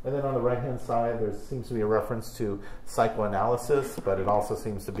 And then on the right-hand side, there seems to be a reference to psychoanalysis, but it also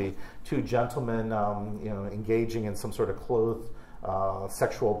seems to be two gentlemen engaging in some sort of clothed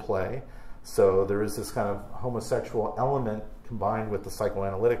sexual play. So there is this kind of homosexual element combined with the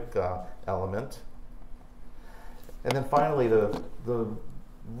psychoanalytic element. And then finally, the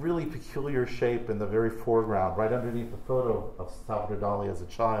really peculiar shape in the very foreground, right underneath the photo of Salvador Dali as a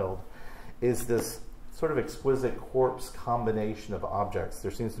child, is this sort of exquisite corpse combination of objects.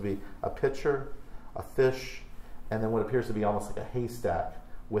 There seems to be a pitcher, a fish, and then what appears to be almost like a haystack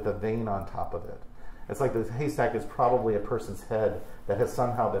with a vein on top of it. It's like the haystack is probably a person's head that has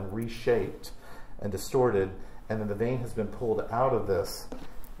somehow been reshaped and distorted, and then the vein has been pulled out of this.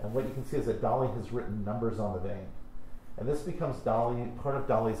 And what you can see is that Dali has written numbers on the vein. And this becomes part of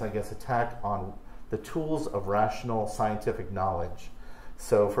Dali's, I guess, attack on the tools of rational scientific knowledge.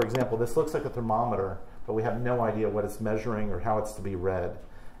 So, for example, this looks like a thermometer, but we have no idea what it's measuring or how it's to be read.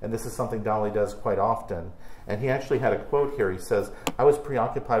 And this is something Dali does quite often. And he actually had a quote here. He says, "I was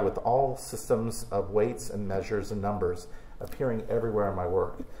preoccupied with all systems of weights and measures and numbers appearing everywhere in my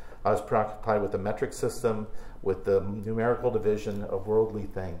work. I was preoccupied with the metric system, with the numerical division of worldly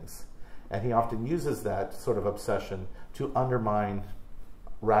things." And he often uses that sort of obsession to undermine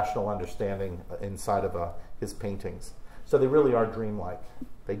rational understanding inside of his paintings. So they really are dreamlike.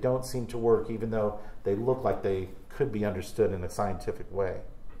 They don't seem to work, even though they look like they could be understood in a scientific way.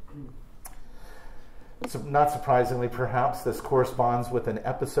 So not surprisingly, perhaps, this corresponds with an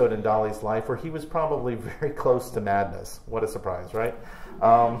episode in Dali's life where he was probably very close to madness. What a surprise, right?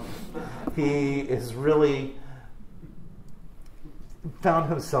 He is really found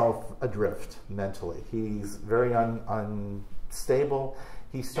himself adrift mentally. He's very unstable.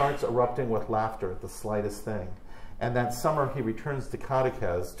 He starts erupting with laughter at the slightest thing. And that summer, he returns to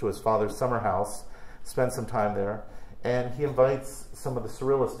Cadiquez, to his father's summer house, spends some time there, and he invites some of the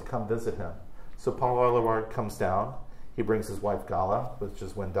surrealists to come visit him. So Paul Eluard comes down. He brings his wife Gala, which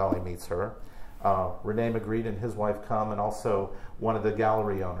is when Dali meets her. René Magritte and his wife come, and also one of the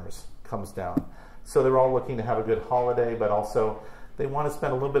gallery owners comes down. So they're all looking to have a good holiday, but also they want to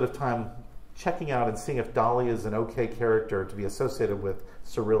spend a little bit of time checking out and seeing if Dali is an okay character to be associated with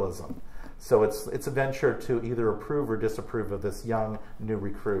Surrealism. So it's a venture to either approve or disapprove of this young new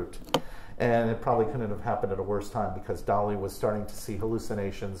recruit. And it probably couldn't have happened at a worse time because Dali was starting to see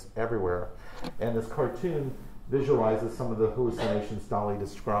hallucinations everywhere. And this cartoon visualizes some of the hallucinations Dali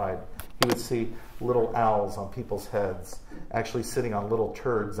described. He would see little owls on people's heads, actually sitting on little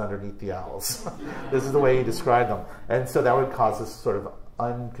turds underneath the owls. This is the way he described them. And so that would cause this sort of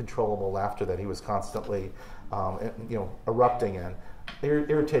uncontrollable laughter that he was constantly erupting in,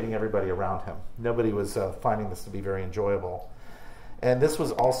 irritating everybody around him. Nobody was finding this to be very enjoyable. And this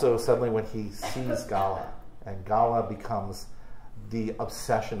was also suddenly when he sees Gala, and Gala becomes the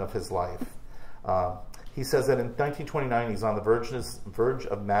obsession of his life. He says that in 1929 he's on the verge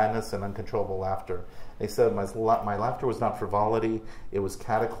of madness and uncontrollable laughter. He said, my laughter was not frivolity, it was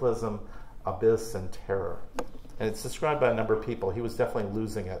cataclysm, abyss, and terror. And it's described by a number of people. He was definitely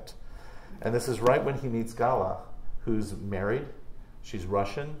losing it. And this is right when he meets Gala, who's married. She's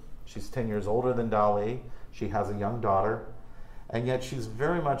Russian. She's 10 years older than Dali. She has a young daughter. And yet she's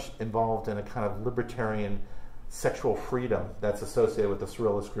very much involved in a kind of libertarian sexual freedom that's associated with the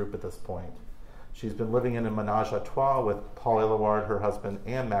Surrealist group at this point. She's been living in a menage a trois with Paul Eluard, her husband,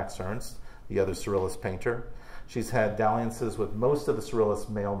 and Max Ernst, the other Surrealist painter. She's had dalliances with most of the Surrealist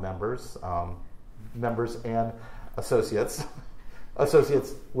male members and associates.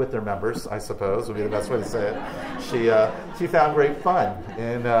 Associates with their members, I suppose, would be the best way to say it. She found great fun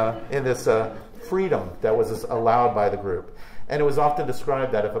in this freedom that was allowed by the group. And it was often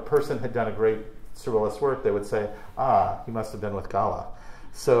described that if a person had done a great Surrealist work, they would say, ah, he must have been with Gala.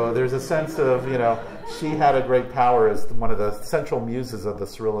 So there's a sense of, she had a great power as one of the central muses of the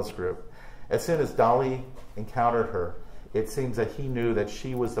Surrealist group. As soon as Dali encountered her, it seems that he knew that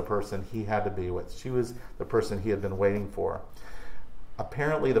she was the person he had to be with. She was the person he had been waiting for.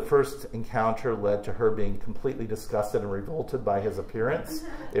 Apparently, the first encounter led to her being completely disgusted and revolted by his appearance.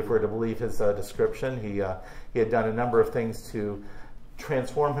 If we're to believe his description, he had done a number of things to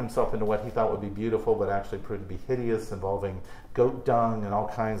transform himself into what he thought would be beautiful, but actually proved to be hideous, involving goat dung and all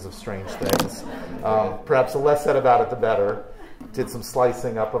kinds of strange things. Perhaps the less said about it, the better. Did some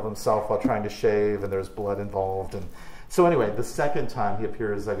slicing up of himself while trying to shave, and there's blood involved. And so anyway, the second time he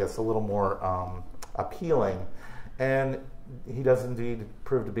appears, I guess, a little more appealing. And he does indeed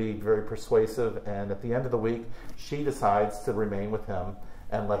prove to be very persuasive, and at the end of the week, she decides to remain with him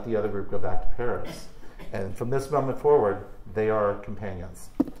and let the other group go back to Paris. And from this moment forward, they are companions.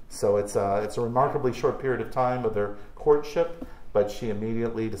 So it's a remarkably short period of time of their courtship, but she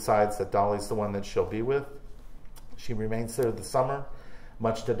immediately decides that Dali's the one that she'll be with. She remains there the summer,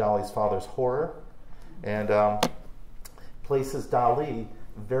 much to Dali's father's horror, and places Dali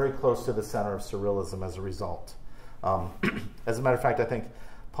very close to the center of Surrealism as a result. As a matter of fact, I think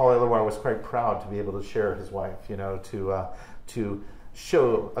Paul Éluard was quite proud to be able to share his wife, to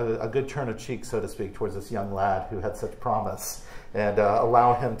show a good turn of cheek, so to speak, towards this young lad who had such promise, and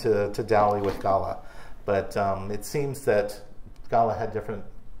allow him to dally with Gala. But it seems that Gala had different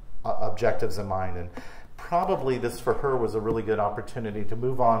objectives in mind, and probably this for her was a really good opportunity to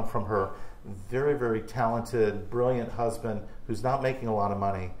move on from her very, very talented, brilliant husband who's not making a lot of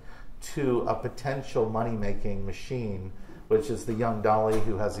money, to a potential money-making machine, which is the young Dali,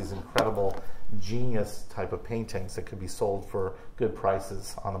 who has these incredible genius type of paintings that could be sold for good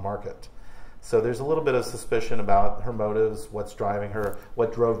prices on the market. So there's a little bit of suspicion about her motives, what's driving her,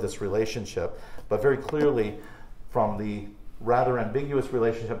 what drove this relationship. But very clearly, from the rather ambiguous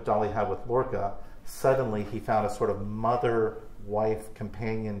relationship Dali had with Lorca, suddenly he found a sort of mother, wife,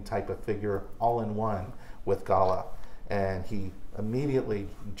 companion type of figure all in one with Gala. And he immediately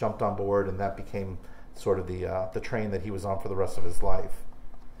jumped on board, and that became sort of the train that he was on for the rest of his life.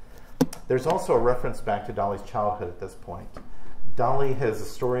 There's also a reference back to Dali's childhood at this point. Dali has a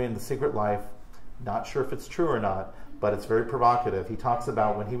story in The Secret Life, not sure if it's true or not, but it's very provocative. He talks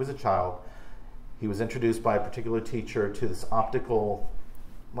about when he was a child, he was introduced by a particular teacher to this optical,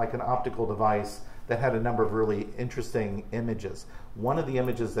 like an optical device that had a number of really interesting images. One of the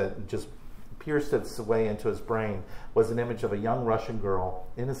images that just pierced its way into his brain was an image of a young Russian girl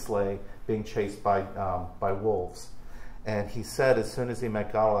in a sleigh being chased by wolves. And he said as soon as he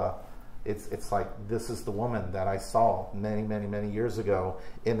met Gala, it's like, this is the woman that I saw many, many, many years ago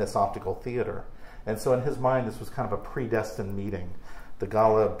in this optical theater. And so in his mind, this was kind of a predestined meeting. The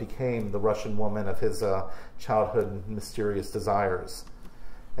Gala became the Russian woman of his childhood mysterious desires.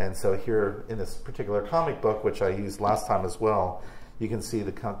 And so here in this particular comic book, which I used last time as well, you can see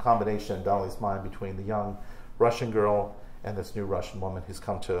the combination in Dali's mind between the young Russian girl and this new Russian woman who's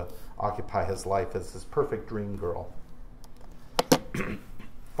come to occupy his life as his perfect dream girl.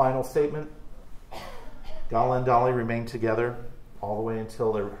 Final statement. Gala and Dali remained together all the way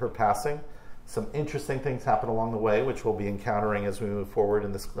until her passing. Some interesting things happen along the way, which we'll be encountering as we move forward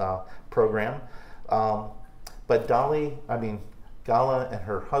in this program. But Gala and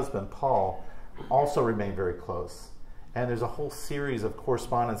her husband, Paul, also remain very close. And there's a whole series of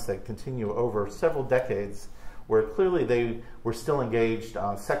correspondence that continue over several decades where clearly they were still engaged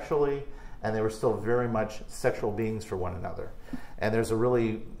sexually, and they were still very much sexual beings for one another. And there's a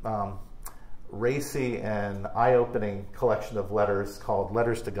really racy and eye-opening collection of letters called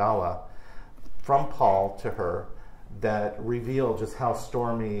Letters to Gala from Paul to her that reveal just how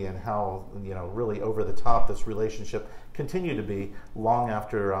stormy and how really over the top this relationship continued to be long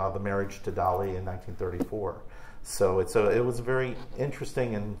after the marriage to Dali in 1934. So it was a very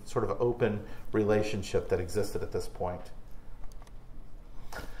interesting and sort of open relationship that existed at this point.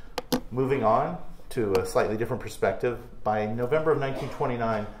 Moving on to a slightly different perspective, by November of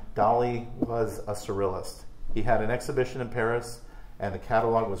 1929, Dali was a Surrealist. He had an exhibition in Paris, and the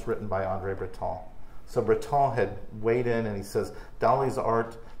catalog was written by André Breton. So Breton had weighed in, and he says, Dali's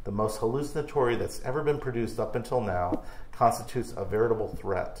art, the most hallucinatory that's ever been produced up until now, constitutes a veritable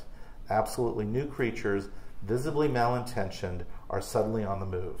threat. Absolutely new creatures, visibly malintentioned, are suddenly on the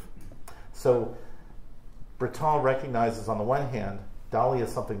move. So Breton recognizes, on the one hand, Dali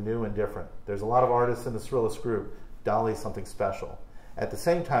is something new and different. There's a lot of artists in the Surrealist group. Dali is something special. At the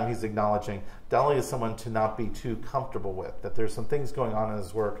same time, he's acknowledging Dali is someone to not be too comfortable with, that there's some things going on in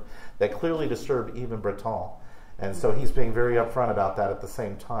his work that clearly disturb even Breton. And so he's being very upfront about that at the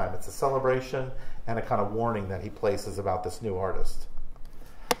same time. It's a celebration and a kind of warning that he places about this new artist.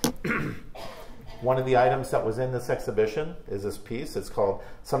 One of the items that was in this exhibition is this piece. It's called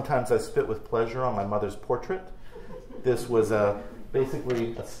 "Sometimes I Spit with Pleasure on My Mother's Portrait." This was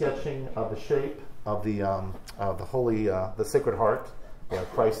basically a sketching of the shape of the Sacred Heart,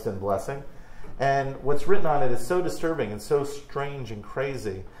 Christ in blessing. And what's written on it is so disturbing and so strange and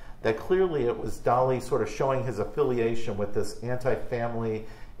crazy that clearly it was Dali sort of showing his affiliation with this anti-family,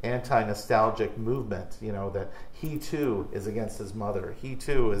 anti-nostalgic movement, that he too is against his mother. He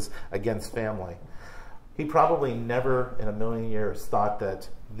too is against family. He probably never in a million years thought that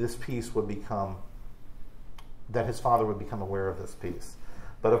this piece would become, that his father would become aware of this piece.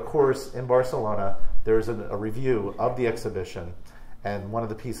 But of course, in Barcelona, there's a review of the exhibition, and one of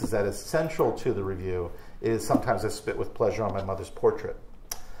the pieces that is central to the review is "Sometimes I Spit with Pleasure on My Mother's Portrait."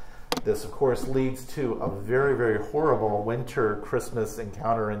 This, of course, leads to a very, very horrible winter-Christmas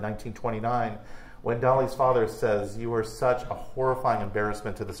encounter in 1929 when Dali's father says, "You are such a horrifying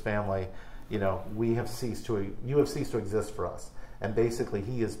embarrassment to this family. You have ceased to exist for us." And basically,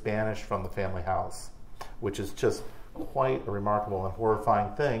 he is banished from the family house, which is just quite a remarkable and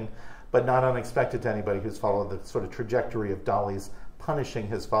horrifying thing, but not unexpected to anybody who's followed the sort of trajectory of Dali's punishing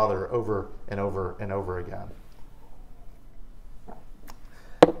his father over and over and over again.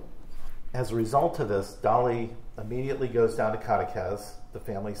 As a result of this, Dali immediately goes down to Cadaqués, the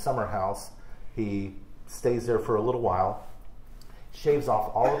family summer house. He stays there for a little while, shaves off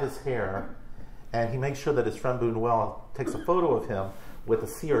all of his hair, and he makes sure that his friend Buñuel takes a photo of him with a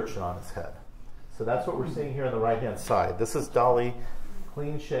sea urchin on his head. So that's what we're seeing here on the right-hand side. This is Dali,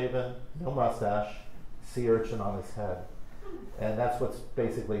 clean-shaven, no mustache, sea urchin on his head. And that's what's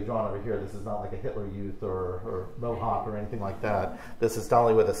basically drawn over here. This is not like a Hitler Youth or Mohawk or anything like that. This is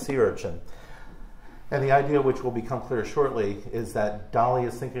Dali with a sea urchin. And the idea, which will become clear shortly, is that Dali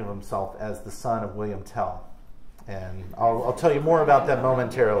is thinking of himself as the son of William Tell. And I'll tell you more about that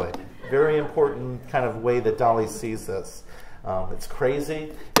momentarily. Very important kind of way that Dali sees this. It's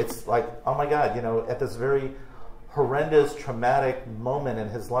crazy. It's like, oh my God, at this very horrendous, traumatic moment in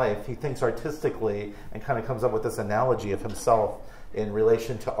his life, he thinks artistically and kind of comes up with this analogy of himself in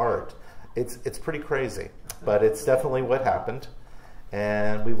relation to art. It's pretty crazy, but it's definitely what happened.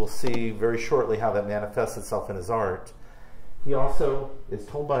 And we will see very shortly how that manifests itself in his art. He also is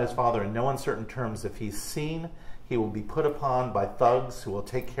told by his father in no uncertain terms, if he's seen, he will be put upon by thugs who will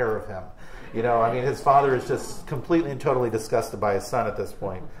take care of him. His father is just completely and totally disgusted by his son at this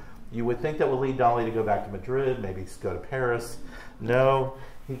point. You would think that would lead Dali to go back to Madrid, maybe go to Paris. No,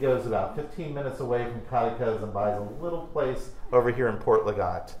 he goes about 15 minutes away from Cadaqués and buys a little place over here in Port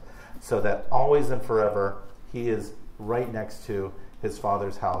Legat, so that always and forever he is right next to his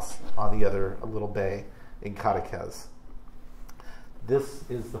father's house on the other little bay in Cadaqués. This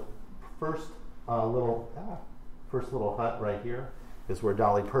is the first little hut right here. Is where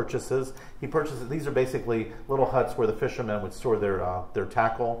Dali purchases. He purchases. These are basically little huts where the fishermen would store their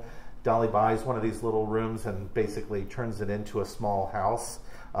tackle. Dali buys one of these little rooms and basically turns it into a small house.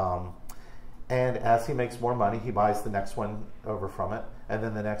 And as he makes more money, he buys the next one over from it, and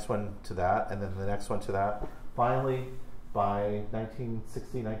then the next one to that, and then the next one to that. Finally, by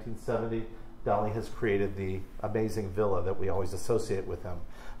 1960, 1970, Dali has created the amazing villa that we always associate with him.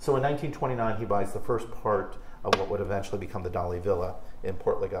 So in 1929, he buys the first part of what would eventually become the Dali Villa in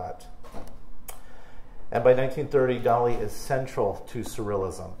Port Legat. And by 1930, Dali is central to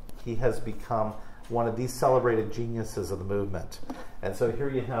Surrealism. He has become one of these celebrated geniuses of the movement. And so here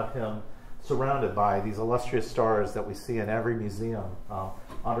you have him surrounded by these illustrious stars that we see in every museum.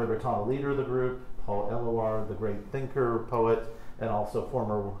 André Breton, the leader of the group, Paul Éluard, the great thinker, poet, and also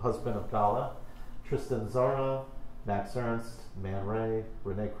former husband of Gala, Tristan Tzara, Max Ernst, Man Ray,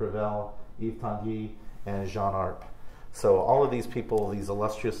 René Crevel, Yves Tanguy, and Jean Arp. So all of these people, these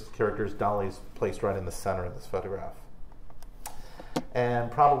illustrious characters, Dali's placed right in the center of this photograph.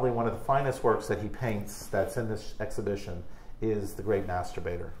 And probably one of the finest works that he paints that's in this exhibition is The Great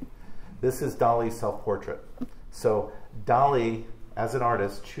Masturbator. This is Dali's self-portrait. So Dali, as an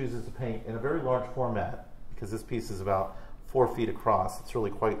artist, chooses to paint in a very large format, because this piece is about 4 feet across. It's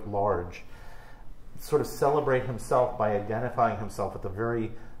really quite large. Sort of celebrate himself by identifying himself with the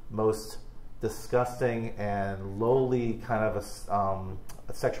very most disgusting and lowly kind of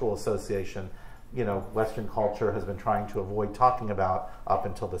a sexual association Western culture has been trying to avoid talking about up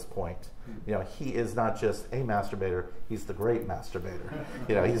until this point. He is not just a masturbator, he's the great masturbator.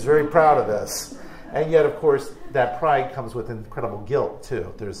 He's very proud of this. And yet, of course, that pride comes with incredible guilt,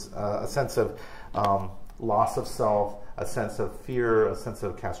 too. There's a sense of loss of self, a sense of fear, a sense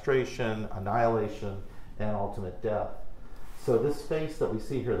of castration, annihilation, and ultimate death. So this face that we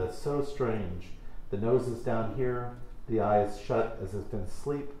see here that's so strange, the nose is down here, the eye is shut as if in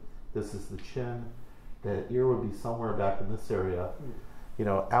sleep, this is the chin, the ear would be somewhere back in this area. You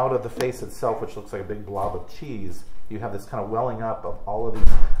know, out of the face itself, which looks like a big blob of cheese, you have this kind of welling up of all of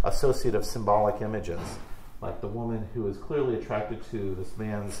these associative symbolic images, like the woman who is clearly attracted to this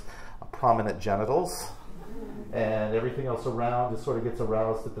man's prominent genitals, and everything else around just sort of gets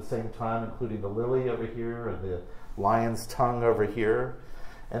aroused at the same time, including the lily over here and the lion's tongue over here.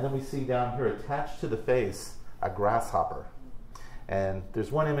 And then we see down here attached to the face a grasshopper. And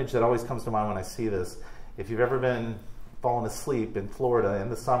there's one image that always comes to mind when I see this. If you've ever been fallen asleep in Florida in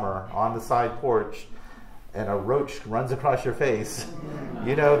the summer on the side porch and a roach runs across your face,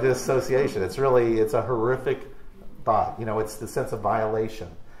 you know the association. It's a horrific thought. You know, it's the sense of violation.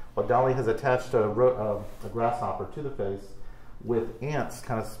 Well, Dali has attached a grasshopper to the face with ants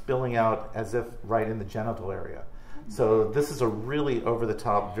kind of spilling out as if right in the genital area. So this is a really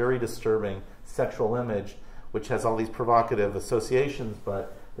over-the-top, very disturbing sexual image, which has all these provocative associations,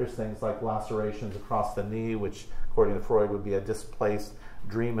 but there's things like lacerations across the knee, which according to Freud would be a displaced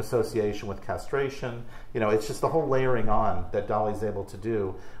dream association with castration. You know, it's just the whole layering on that Dali's able to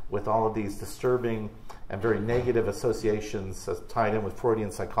do with all of these disturbing and very negative associations tied in with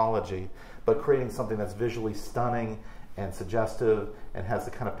Freudian psychology, but creating something that's visually stunning and suggestive and has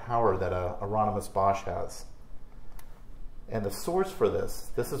the kind of power that Hieronymus Bosch has. And the source for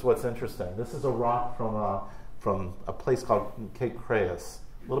this is what's interesting. This is a rock from a place called Cape Creus,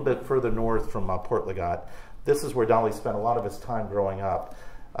 a little bit further north from Port Legat. This is where Dali spent a lot of his time growing up.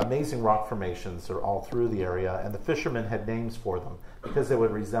 Amazing rock formations are all through the area, and the fishermen had names for them because they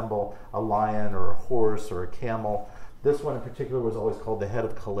would resemble a lion or a horse or a camel. This one in particular was always called the head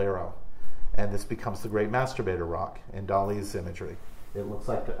of Calero, and this becomes the great masturbator rock in Dali's imagery. It looks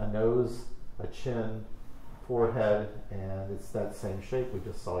like a nose, a chin, forehead, and it's that same shape we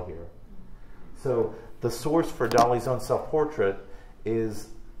just saw here. So the source for Dali's own self-portrait is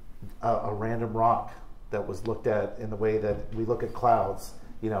a random rock that was looked at in the way that we look at clouds.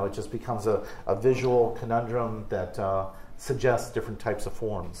 You know, it just becomes a visual conundrum that suggests different types of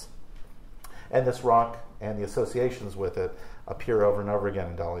forms. And this rock and the associations with it appear over and over again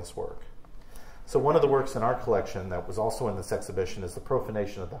in Dali's work. So one of the works in our collection that was also in this exhibition is The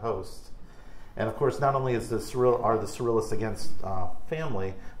Profanation of the Host. And of course, not only are the Surrealists against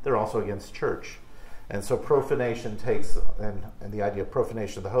family, they're also against church. And so profanation takes, and the idea of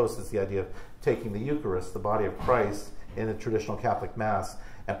profanation of the host is the idea of taking the Eucharist, the body of Christ, in the traditional Catholic Mass,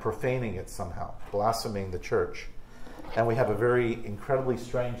 and profaning it somehow, blaspheming the church. And we have a very incredibly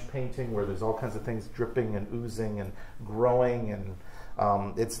strange painting where there's all kinds of things dripping and oozing and growing,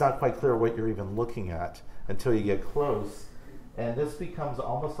 and it's not quite clear what you're even looking at until you get close. And this becomes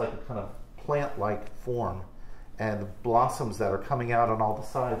almost like a kind of plant-like form, and the blossoms that are coming out on all the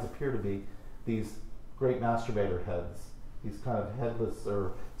sides appear to be these great masturbator heads, these kind of headless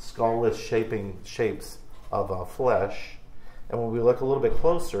or skull-less shapes of flesh. And when we look a little bit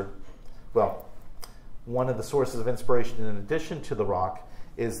closer, well, one of the sources of inspiration in addition to the rock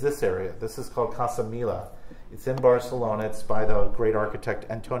is this area. This is called Casa Mila. It's in Barcelona. It's by the great architect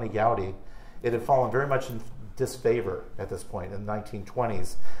Antoni Gaudi. It had fallen very much in disfavor at this point in the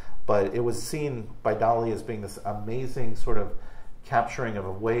 1920s, but it was seen by Dali as being this amazing sort of capturing of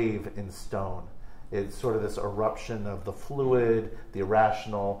a wave in stone. It's sort of this eruption of the fluid, the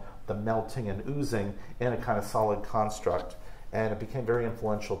irrational, the melting and oozing in a kind of solid construct. And it became very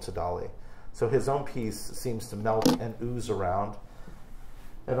influential to Dali. So his own piece seems to melt and ooze around.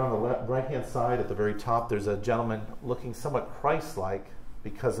 And on the right-hand side at the very top, there's a gentleman looking somewhat Christ-like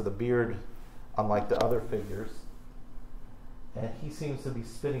because of the beard, unlike the other figures. And he seems to be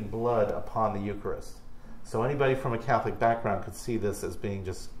spitting blood upon the Eucharist. So anybody from a Catholic background could see this as being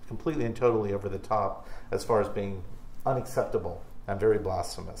just completely and totally over the top as far as being unacceptable and very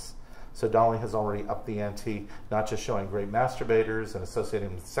blasphemous. So Dali has already upped the ante, not just showing great masturbators and associating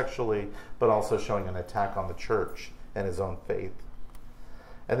them sexually, but also showing an attack on the church and his own faith.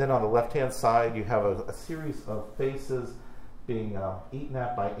 And then on the left-hand side, you have a series of faces being eaten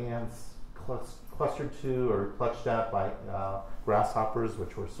at by ants, clustered to or clutched at by grasshoppers,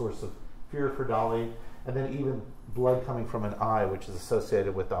 which were a source of fear for Dali, and then even blood coming from an eye, which is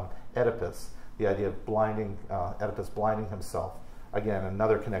associated with Oedipus, the idea of blinding, Oedipus blinding himself. Again,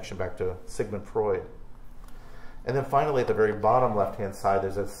 another connection back to Sigmund Freud. And then finally, at the very bottom left-hand side,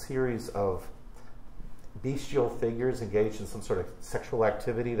 there's a series of bestial figures engaged in some sort of sexual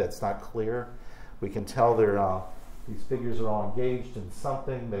activity that's not clear. We can tell these figures are all engaged in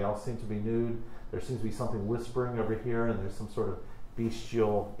something. They all seem to be nude. There seems to be something whispering over here, and there's some sort of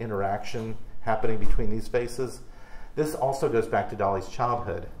bestial interaction happening between these faces. This also goes back to Dali's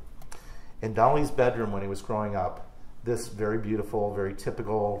childhood. In Dali's bedroom when he was growing up, this very beautiful, very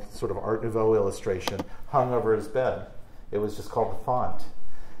typical sort of Art Nouveau illustration hung over his bed. It was just called the font.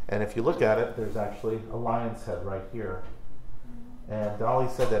 And if you look at it, there's actually a lion's head right here. And Dali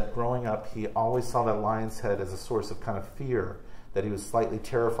said that growing up, he always saw that lion's head as a source of kind of fear, that he was slightly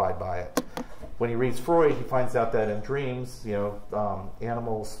terrified by it. When he reads Freud, he finds out that in dreams,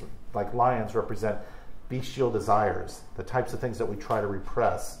 animals like lions represent bestial desires, the types of things that we try to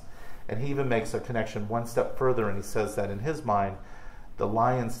repress. And he even makes a connection one step further, and he says that in his mind, the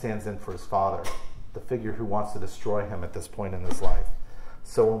lion stands in for his father, the figure who wants to destroy him at this point in his life.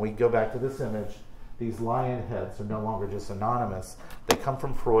 So when we go back to this image, these lion heads are no longer just anonymous. They come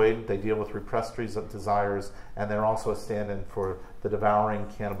from Freud, they deal with repressed desires, and they're also a stand-in for the devouring,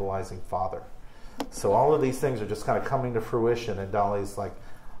 cannibalizing father. So all of these things are just kind of coming to fruition in Dali's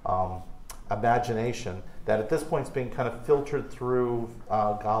imagination that at this point is being kind of filtered through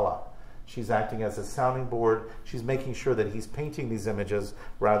Gala. She's acting as a sounding board. She's making sure that he's painting these images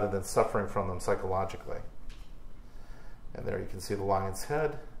rather than suffering from them psychologically. And there you can see the lion's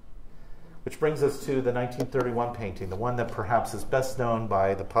head. Which brings us to the 1931 painting, the one that perhaps is best known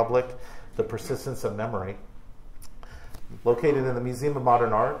by the public, The Persistence of Memory. Located in the Museum of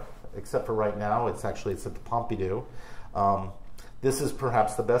Modern Art, except for right now, it's at the Pompidou. This is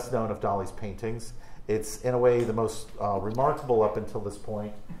perhaps the best known of Dali's paintings. It's in a way the most remarkable up until this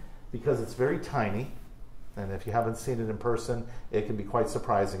point because it's very tiny, and if you haven't seen it in person, it can be quite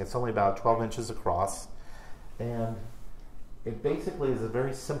surprising. It's only about 12 inches across, and it basically is a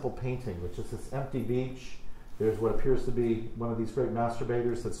very simple painting, which is this empty beach. There's what appears to be one of these great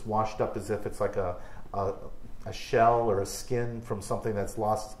masturbators that's washed up as if it's like a shell or a skin from something that's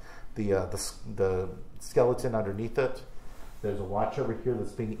lost the skeleton underneath it. There's a watch over here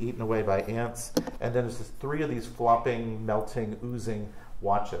that's being eaten away by ants. And then there's just 3 of these flopping, melting, oozing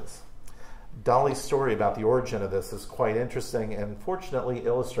watches. Dali's story about the origin of this is quite interesting and fortunately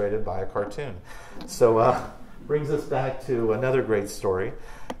illustrated by a cartoon. So brings us back to another great story.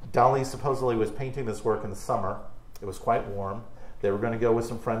 Dali supposedly was painting this work in the summer. It was quite warm. They were going to go with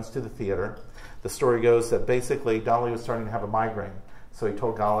some friends to the theater. The story goes that basically Dali was starting to have a migraine. So he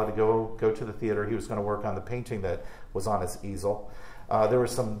told Gala to go to the theater. He was going to work on the painting that was on his easel. There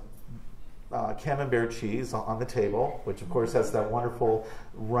was some camembert cheese on the table, which of course has that wonderful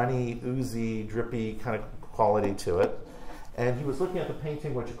runny, oozy, drippy kind of quality to it. And he was looking at the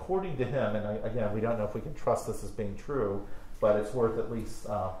painting, which according to him, and again, we don't know if we can trust this as being true, but it's worth at least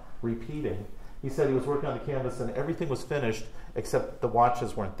repeating. He said he was working on the canvas and everything was finished except the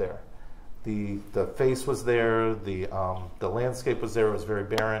watches weren't there. The face was there, the landscape was there, it was very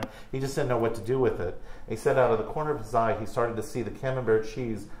barren. He just didn't know what to do with it. He said out of the corner of his eye, he started to see the camembert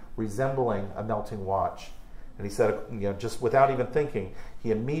cheese resembling a melting watch. And he said, just without even thinking,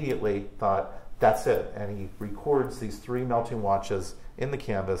 he immediately thought, that's it. And he records these 3 melting watches in the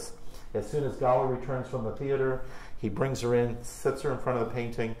canvas. As soon as Gala returns from the theater, he brings her in, sits her in front of the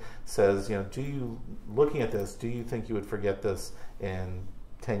painting, says, looking at this, do you think you would forget this in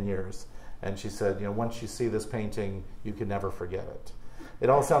 10 years? And she said, once you see this painting, you can never forget it. It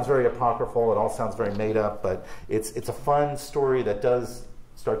all sounds very apocryphal, it all sounds very made up, but it's a fun story that does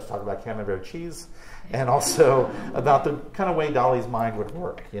start to talk about camembert cheese and also about the kind of way Dali's mind would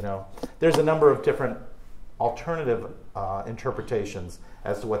work. There's a number of different alternative interpretations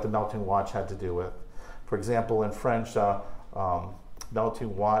as to what the melting watch had to do with. For example, in French,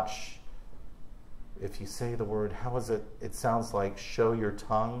 melting watch, if you say the word, how is it? It sounds like show your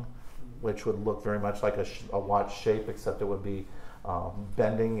tongue, which would look very much like a watch shape, except it would be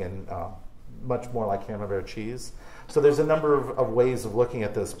bending and much more like camembert cheese. So there's a number of ways of looking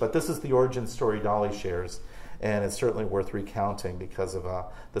at this, but this is the origin story Dali shares, and it's certainly worth recounting because of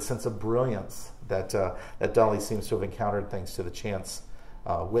the sense of brilliance that Dali seems to have encountered thanks to the chance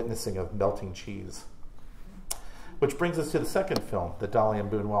witnessing of melting cheese. Which brings us to the second film that Dali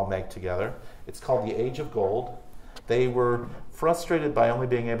and Buñuel make together. It's called The Age of Gold. They were frustrated by only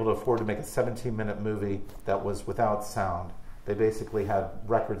being able to afford to make a 17-minute movie that was without sound. They basically had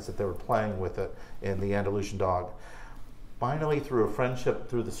records that they were playing with it in the Andalusian Dog. Finally, through a friendship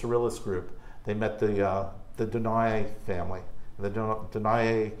through the Surrealist group, they met the Donaye family. The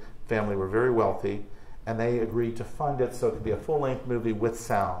Donaye family were very wealthy, and they agreed to fund it so it could be a full-length movie with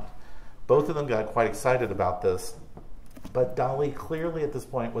sound. Both of them got quite excited about this, but Dali clearly at this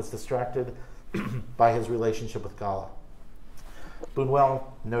point was distracted by his relationship with Gala. Buñuel,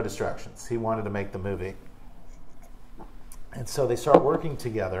 no distractions. He wanted to make the movie. And so they start working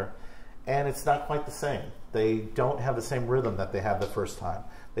together, and it's not quite the same. They don't have the same rhythm that they had the first time.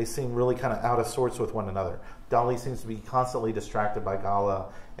 They seem really kind of out of sorts with one another. Dali seems to be constantly distracted by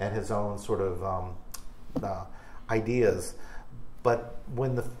Gala and his own sort of ideas. But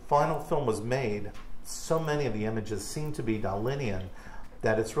when the final film was made, so many of the images seem to be Dalinian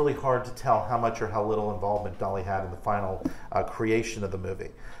that it's really hard to tell how much or how little involvement Dali had in the final creation of the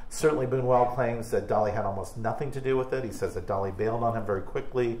movie. Certainly Buñuel claims that Dali had almost nothing to do with it. He says that Dali bailed on him very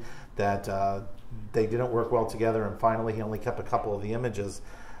quickly, that they didn't work well together, and finally he only kept a couple of the images.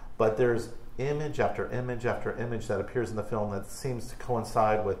 But there's image after image after image that appears in the film that seems to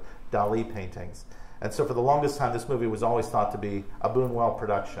coincide with Dali paintings. And so for the longest time, this movie was always thought to be a Buñuel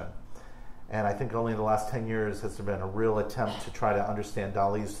production. And I think only in the last 10 years has there been a real attempt to try to understand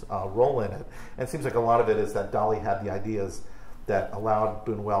Dali's role in it. And it seems like a lot of it is that Dali had the ideas that allowed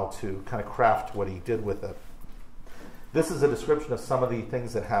Buñuel to kind of craft what he did with it. This is a description of some of the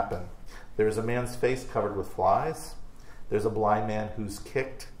things that happen. There's a man's face covered with flies. There's a blind man who's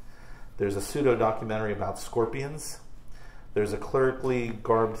kicked. There's a pseudo-documentary about scorpions. There's a clerically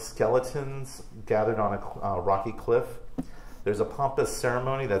garbed skeletons gathered on a rocky cliff. There's a pompous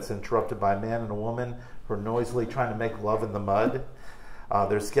ceremony that's interrupted by a man and a woman who are noisily trying to make love in the mud.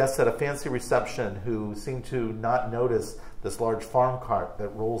 There's guests at a fancy reception who seem to not notice this large farm cart that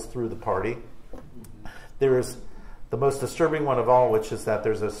rolls through the party. There is the most disturbing one of all, which is that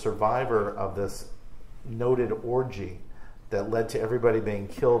there's a survivor of this noted orgy that led to everybody being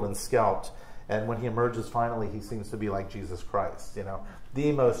killed and scalped. And when he emerges finally, he seems to be like Jesus Christ, you know,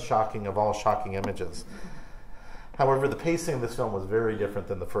 the most shocking of all shocking images. However, the pacing of this film was very different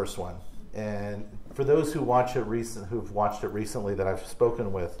than the first one. And for those who've watched it recently that I've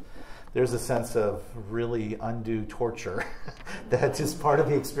spoken with, there's a sense of really undue torture that's just part of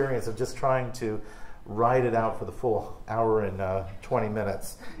the experience of just trying to ride it out for the full hour and 20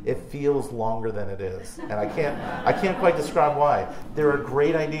 minutes. It feels longer than it is, and I can't quite describe why. There are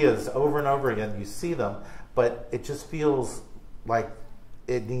great ideas over and over again. You see them, but it just feels like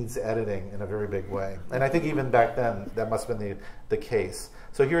it needs editing in a very big way. And I think even back then, that must have been the case.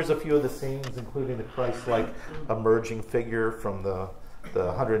 So here's a few of the scenes, including the Christ-like emerging figure from the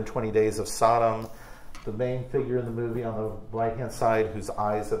 120 Days of Sodom. The main figure in the movie on the right-hand side, whose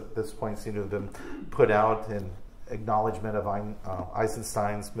eyes at this point seem to have been put out in acknowledgement of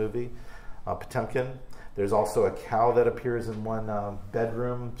Eisenstein's movie, Potemkin. There's also a cow that appears in one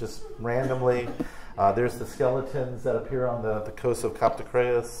bedroom just randomly. There's the skeletons that appear on the coast of Cap de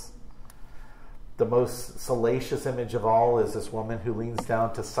Creus. The most salacious image of all is this woman who leans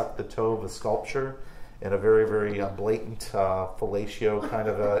down to suck the toe of a sculpture in a very, very blatant fellatio kind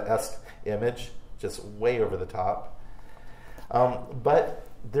of esque image, just way over the top. But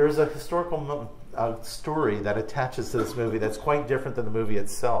there's a historical story that attaches to this movie that's quite different than the movie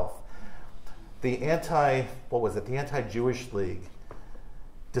itself. The anti-Jewish League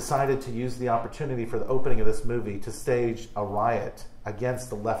decided to use the opportunity for the opening of this movie to stage a riot against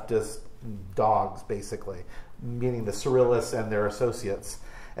the leftist dogs, basically, meaning the Surrealists and their associates.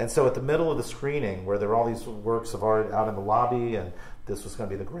 And so at the middle of the screening, where there were all these works of art out in the lobby, and this was going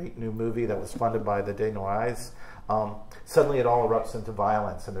to be the great new movie that was funded by the Desnoyers, suddenly it all erupts into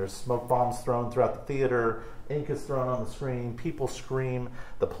violence, and there's smoke bombs thrown throughout the theater, ink is thrown on the screen, people scream,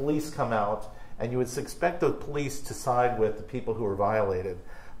 the police come out, and you would expect the police to side with the people who were violated.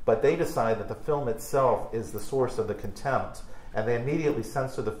 But they decide that the film itself is the source of the contempt, and they immediately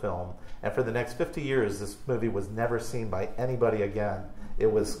censor the film. And for the next 50 years, this movie was never seen by anybody again.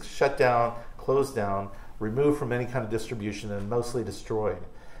 It was shut down, closed down, removed from any kind of distribution, and mostly destroyed.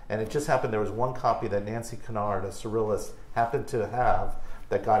 And it just happened there was one copy that Nancy Kennard, a surrealist, happened to have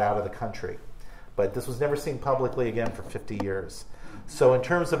that got out of the country. But this was never seen publicly again for 50 years. So in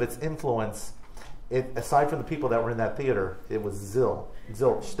terms of its influence, aside from the people that were in that theater, it was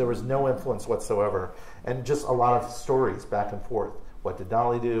zilch. There was no influence whatsoever. And just a lot of stories back and forth. What did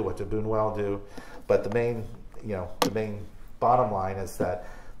Dali do? What did Buñuel do? But the main bottom line is that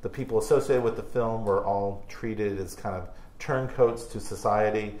the people associated with the film were all treated as kind of turncoats to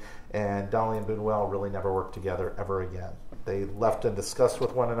society, and Dali and Buñuel really never worked together ever again. They left and discussed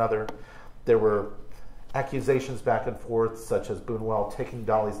with one another. There were accusations back and forth, such as Buñuel taking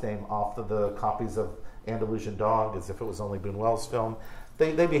Dali's name off of the copies of Andalusian Dog as if it was only Buñuel's film.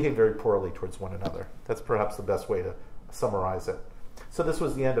 They behaved very poorly towards one another. That's perhaps the best way to summarize it. So this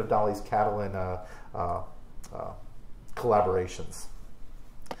was the end of Dali's Catalan collaborations.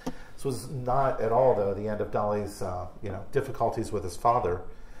 This was not at all, though, the end of Dali's difficulties with his father.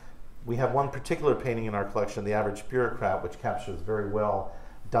 We have one particular painting in our collection, The Average Bureaucrat, which captures very well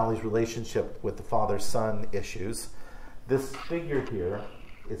Dali's relationship with the father-son issues. This figure here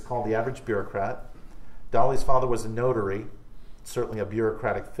is called The Average Bureaucrat. Dali's father was a notary, certainly a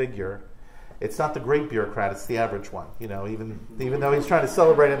bureaucratic figure. It's not the great bureaucrat, it's the average one. You know, even though he's trying to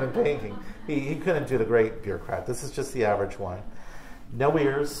celebrate him in painting, he couldn't do the great bureaucrat. This is just the average one. No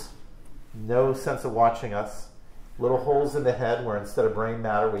ears, no sense of watching us, little holes in the head where instead of brain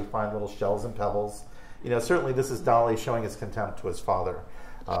matter we find little shells and pebbles. You know, certainly this is Dali showing his contempt to his father,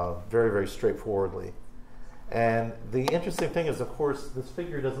 very, very straightforwardly. And the interesting thing is, of course, this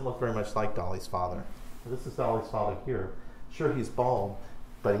figure doesn't look very much like Dali's father. This is Dali's father here. Sure, he's bald,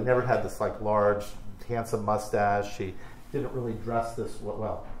 but he never had this like large, handsome mustache. He didn't really dress this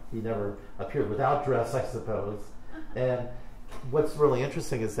well. He never appeared without dress, I suppose. And what's really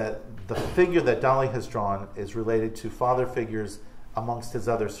interesting is that the figure that Dali has drawn is related to father figures amongst his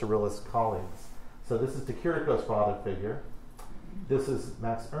other Surrealist colleagues. So this is de Chirico's father figure, this is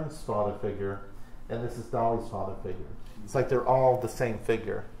Max Ernst's father figure, and this is Dali's father figure. It's like they're all the same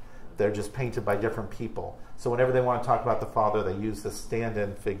figure. They're just painted by different people. So whenever they want to talk about the father, they use this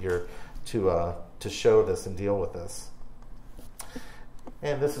stand-in figure to show this and deal with this.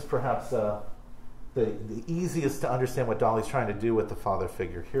 And this is perhaps the easiest to understand what Dali's trying to do with the father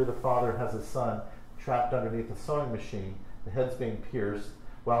figure. Here the father has his son trapped underneath a sewing machine. The head's being pierced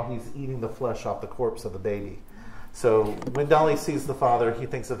while he's eating the flesh off the corpse of the baby. So when Dali sees the father, he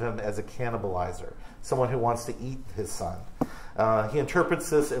thinks of him as a cannibalizer, someone who wants to eat his son. He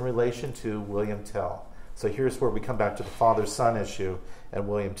interprets this in relation to William Tell. So here's where we come back to the father-son issue and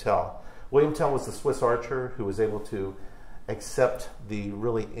William Tell. William Tell was the Swiss archer who was able to accept the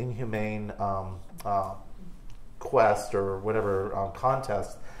really inhumane quest or whatever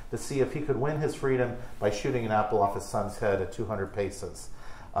contest to see if he could win his freedom by shooting an apple off his son's head at 200 paces.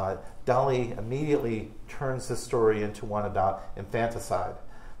 Dali immediately turns this story into one about infanticide,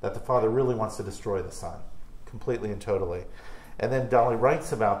 that the father really wants to destroy the son, completely and totally. And then Dali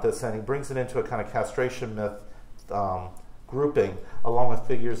writes about this, and he brings it into a kind of castration myth grouping, along with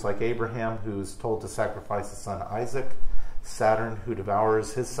figures like Abraham, who's told to sacrifice his son Isaac, Saturn, who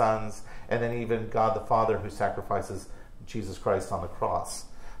devours his sons, and then even God the Father, who sacrifices Jesus Christ on the cross.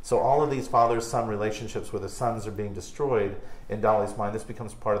 So all of these father-son relationships where the sons are being destroyed, in Dali's mind, this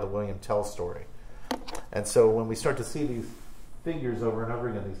becomes part of the William Tell story. And so when we start to see these figures over and over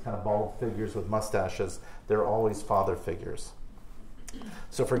again, these kind of bald figures with mustaches, they're always father figures.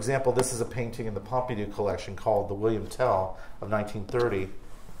 So for example, this is a painting in the Pompidou collection called the William Tell of 1930.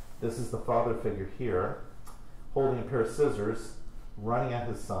 This is the father figure here, holding a pair of scissors, running at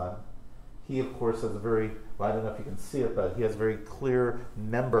his son. He, of course, has a very, well, I don't know if you can see it, but he has a very clear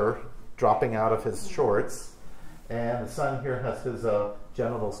member dropping out of his shorts. And the son here has his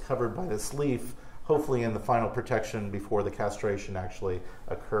genitals covered by this leaf, hopefully in the final protection before the castration actually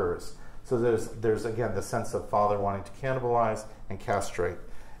occurs. So there's again, the sense of father wanting to cannibalize and castrate.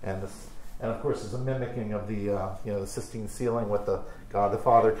 And of course, there's a mimicking of the, the Sistine ceiling with the God the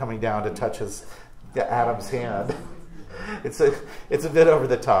Father coming down to touch Adam's hand. It's a bit over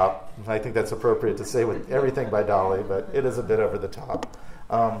the top. I think that's appropriate to say with everything by Dali, but it is a bit over the top.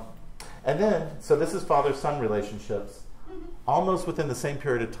 And then, so this is father-son relationships. Almost within the same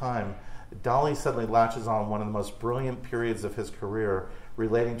period of time, Dali suddenly latches on one of the most brilliant periods of his career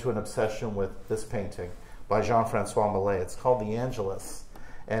relating to an obsession with this painting by Jean-Francois Millet. It's called The Angelus.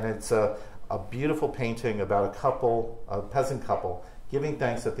 And it's a beautiful painting about a peasant couple, giving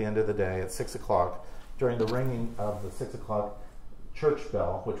thanks at the end of the day at 6 o'clock during the ringing of the 6 o'clock church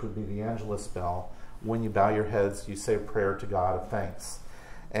bell, which would be the Angelus bell. When you bow your heads, you say a prayer to God of thanks.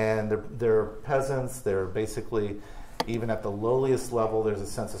 And they're peasants. They're basically, even at the lowliest level, there's a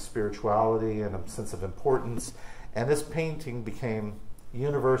sense of spirituality and a sense of importance. And this painting became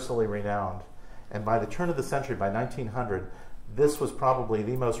universally renowned. And by the turn of the century, by 1900, this was probably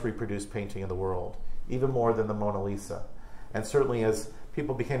the most reproduced painting in the world, even more than the Mona Lisa. And certainly as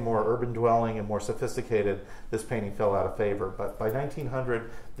people became more urban dwelling and more sophisticated, this painting fell out of favor. But by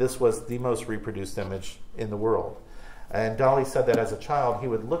 1900, this was the most reproduced image in the world. And Dali said that as a child, he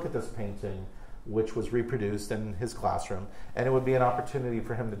would look at this painting, which was reproduced in his classroom, and it would be an opportunity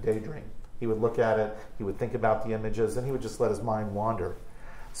for him to daydream. He would look at it, he would think about the images, and he would just let his mind wander.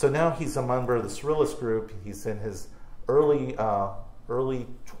 So now he's a member of the Surrealist group. He's in his early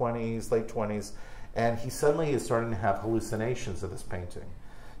 20s, late 20s, and he suddenly is starting to have hallucinations of this painting.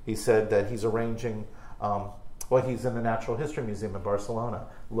 He said that he's arranging, he's in the Natural History Museum in Barcelona,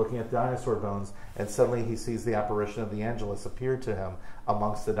 looking at dinosaur bones, and suddenly he sees the apparition of the Angelus appear to him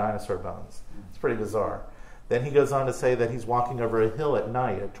amongst the dinosaur bones. It's pretty bizarre. Then he goes on to say that he's walking over a hill at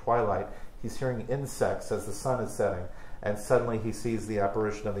night, at twilight. He's hearing insects as the sun is setting, and suddenly he sees the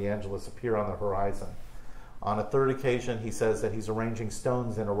apparition of the Angelus appear on the horizon. On a third occasion, he says that he's arranging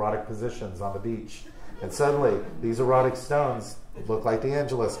stones in erotic positions on the beach, And suddenly, these erotic stones look like the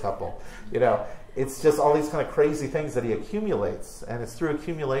Angelus couple. You know, it's just all these kind of crazy things that he accumulates. And it's through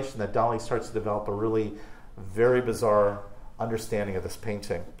accumulation that Dali starts to develop a really very bizarre understanding of this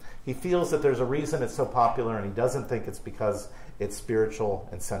painting. He feels that there's a reason it's so popular, and he doesn't think it's because it's spiritual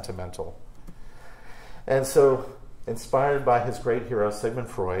and sentimental. And so, inspired by his great hero, Sigmund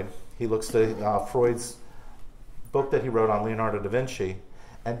Freud, he looks to Freud's book that he wrote on Leonardo da Vinci,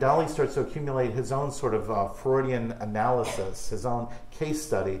 and Dali starts to accumulate his own sort of Freudian analysis, his own case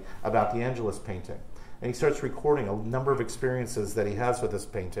study about the Angelus painting. And he starts recording a number of experiences that he has with this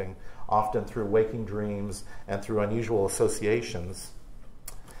painting, often through waking dreams and through unusual associations.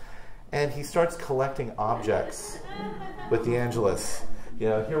 And he starts collecting objects with the Angelus. You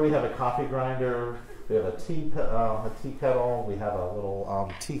know, here we have a coffee grinder, we have a tea kettle, we have a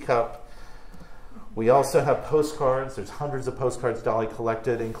little teacup. We also have postcards. There's hundreds of postcards Dali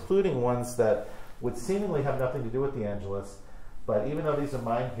collected, including ones that would seemingly have nothing to do with the Angelus. But even though these are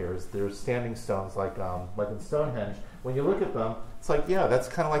mine here, they're standing stones like in Stonehenge. When you look at them, it's like, yeah, that's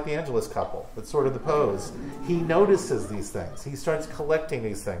kind of like the Angelus couple. That's sort of the pose. He notices these things. He starts collecting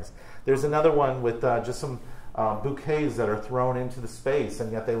these things. There's another one with just some bouquets that are thrown into the space,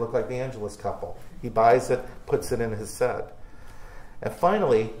 and yet they look like the Angelus couple. He buys it, puts it in his set. And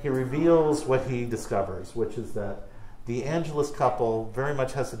finally, he reveals what he discovers, which is that the Angelus couple very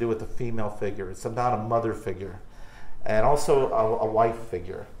much has to do with the female figure. It's about a mother figure, and also a wife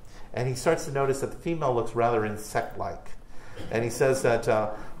figure. And he starts to notice that the female looks rather insect-like. And he says that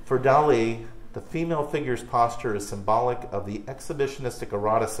for Dali, the female figure's posture is symbolic of the exhibitionistic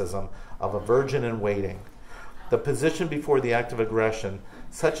eroticism of a virgin in waiting. The position before the act of aggression,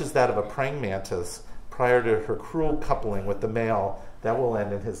 such as that of a praying mantis, prior to her cruel coupling with the male, that will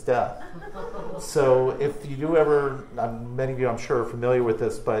end in his death. So if you do ever, many of you I'm sure are familiar with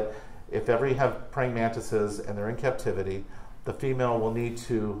this, but if ever you have praying mantises and they're in captivity, the female will need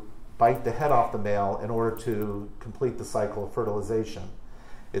to bite the head off the male in order to complete the cycle of fertilization.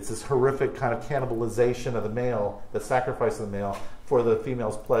 It's this horrific kind of cannibalization of the male, the sacrifice of the male, for the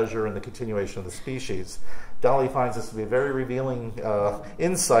female's pleasure and the continuation of the species. Dali finds this to be a very revealing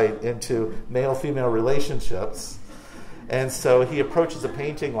insight into male-female relationships. And so he approaches a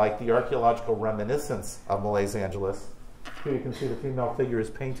painting like the archaeological reminiscence of Malaise Angelus. Here you can see the female figure is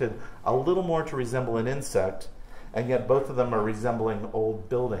painted a little more to resemble an insect, and yet both of them are resembling old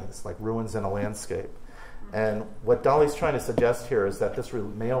buildings, like ruins in a landscape. And what Dali's trying to suggest here is that this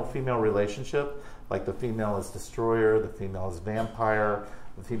male-female relationship, like the female is destroyer, the female is vampire,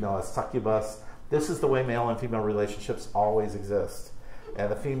 the female is succubus, this is the way male and female relationships always exist. And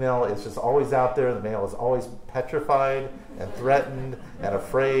the female is just always out there, the male is always petrified and threatened and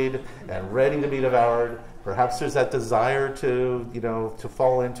afraid and ready to be devoured. Perhaps there's that desire to, to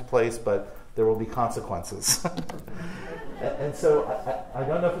fall into place, but there will be consequences. And so I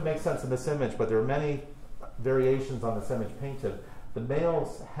don't know if it makes sense in this image, but there are many variations on this image painted. The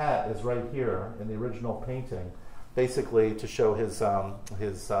male's hat is right here in the original painting, basically to show his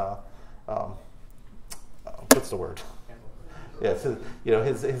what's the word? Yeah, so,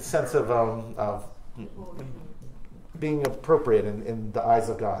 his sense of being appropriate in the eyes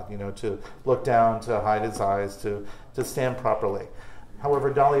of God, to look down, to hide his eyes, to stand properly.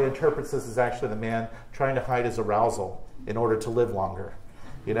 However, Dali interprets this as actually the man trying to hide his arousal in order to live longer.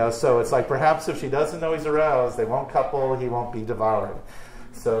 So it's like perhaps if she doesn't know he's aroused, they won't couple, he won't be devoured.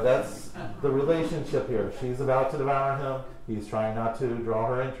 So that's the relationship here. She's about to devour him, he's trying not to draw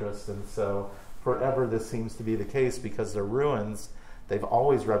her interest, and so forever this seems to be the case because they're ruins. They've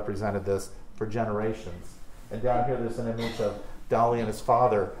always represented this for generations. And down here there's an image of Dali and his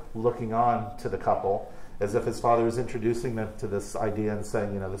father looking on to the couple as if his father is introducing them to this idea and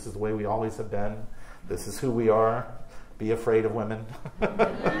saying, this is the way we always have been. This is who we are. Be afraid of women.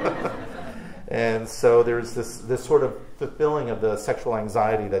 And so there's this sort of fulfilling of the sexual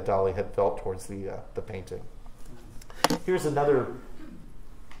anxiety that Dali had felt towards the painting. Here's another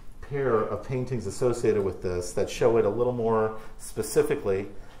pair of paintings associated with this that show it a little more specifically.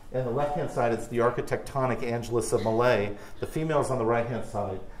 On the left-hand side, it's the architectonic Angelus of Malay. The female's on the right-hand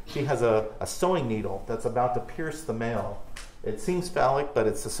side. She has a sewing needle that's about to pierce the male. It seems phallic, but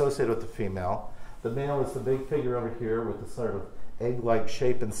it's associated with the female. The male is the big figure over here with the sort of egg-like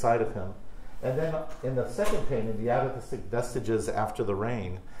shape inside of him. And then in the second painting, the atavistic vestiges after the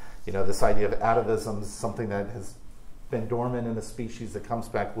rain, this idea of atavism is something that has been dormant in a species that comes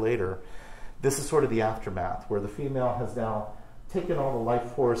back later. This is sort of the aftermath, where the female has now taken all the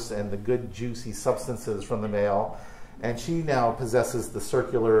life force and the good juicy substances from the male, and she now possesses the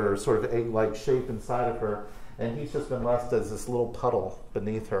circular sort of egg-like shape inside of her, and he's just been left as this little puddle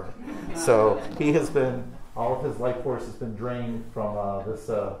beneath her. So he has been, all of his life force has been drained from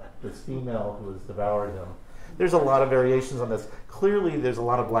this female who has devoured him. There's a lot of variations on this. Clearly, there's a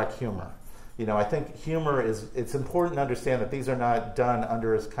lot of black humor. You know, I think humor is, it's important to understand that these are not done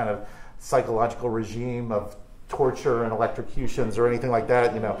under this kind of psychological regime of torture and electrocutions or anything like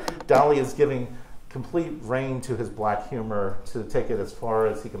that. You know, Dali is giving complete rein to his black humor to take it as far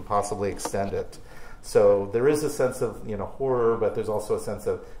as he can possibly extend it. So there is a sense of, you know, horror, but there's also a sense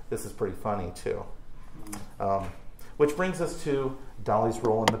of this is pretty funny too. Which brings us to Dali's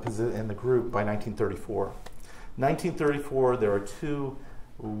role in the group by 1934. 1934, there are two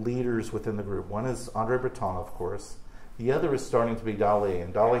leaders within the group. One is Andre Breton, of course. The other is starting to be Dali,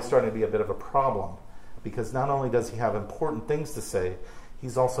 and Dali's starting to be a bit of a problem because not only does he have important things to say,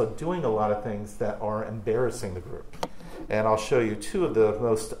 he's also doing a lot of things that are embarrassing the group. And I'll show you two of the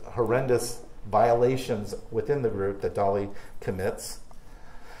most horrendous violations within the group that Dali commits.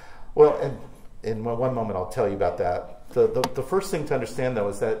 Well, and in one moment I'll tell you about that. The first thing to understand, though,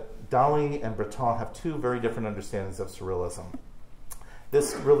 is that Dali and Breton have two very different understandings of Surrealism.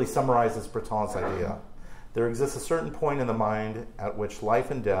 This really summarizes Breton's idea. There exists a certain point in the mind at which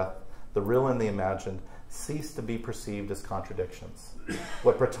life and death, the real and the imagined, cease to be perceived as contradictions.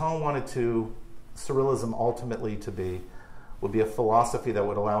 What Breton wanted Surrealism ultimately to be would be a philosophy that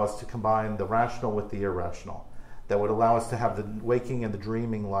would allow us to combine the rational with the irrational, that would allow us to have the waking and the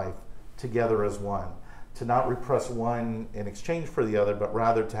dreaming life together as one, to not repress one in exchange for the other, but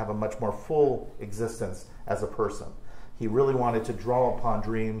rather to have a much more full existence as a person. He really wanted to draw upon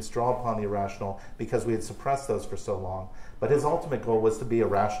dreams, draw upon the irrational, because we had suppressed those for so long. But his ultimate goal was to be a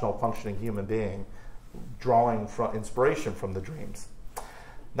rational, functioning human being, drawing from inspiration from the dreams.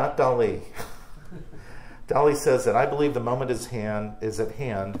 Not Dali. Dali says that I believe the moment is at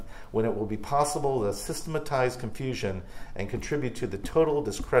hand when it will be possible to systematize confusion and contribute to the total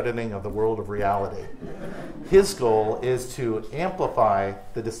discrediting of the world of reality. His goal is to amplify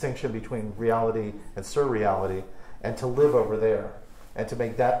the distinction between reality and surreality and to live over there and to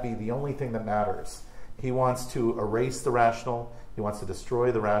make that be the only thing that matters. He wants to erase the rational. He wants to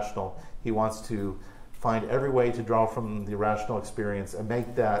destroy the rational. He wants to find every way to draw from the rational experience and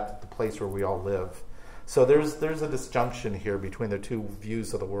make that the place where we all live. So there's a disjunction here between the two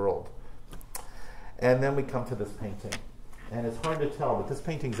views of the world. And then we come to this painting. And it's hard to tell, but this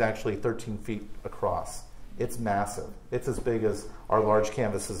painting is actually 13 feet across. It's massive. It's as big as our large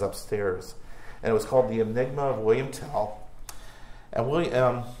canvases upstairs. And it was called The Enigma of William Tell.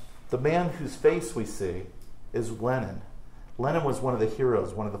 And the man whose face we see is Lenin. Lenin was one of the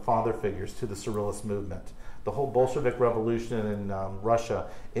heroes, one of the father figures to the Surrealist movement. The whole Bolshevik Revolution in Russia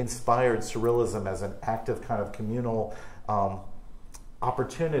inspired Surrealism as an active kind of communal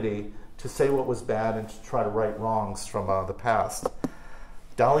opportunity to say what was bad and to try to right wrongs from the past.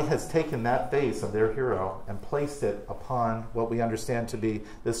 Dali has taken that face of their hero and placed it upon what we understand to be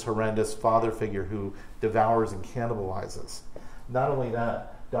this horrendous father figure who devours and cannibalizes. Not only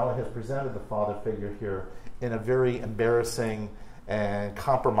that, Dali has presented the father figure here in a very embarrassing and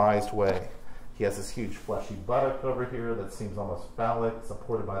compromised way. He has this huge fleshy buttock over here that seems almost phallic,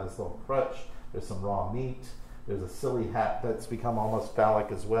 supported by this little crutch. There's some raw meat. There's a silly hat that's become almost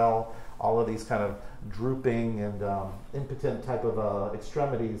phallic as well. All of these kind of drooping and impotent type of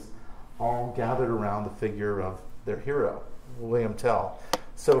extremities all gathered around the figure of their hero, William Tell.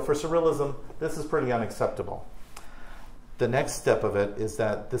 So for Surrealism, this is pretty unacceptable. The next step of it is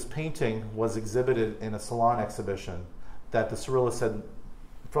that this painting was exhibited in a salon exhibition that the Surrealists had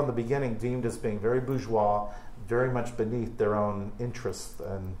from the beginning deemed as being very bourgeois, very much beneath their own interests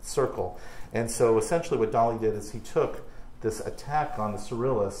and circle. And so essentially what Dali did is he took this attack on the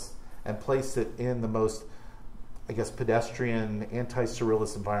Surrealists and placed it in the most, I guess, pedestrian,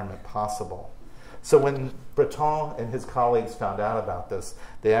 anti-Surrealist environment possible. So when Breton and his colleagues found out about this,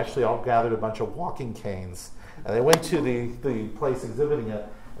 they actually all gathered a bunch of walking canes, and they went to the place exhibiting it,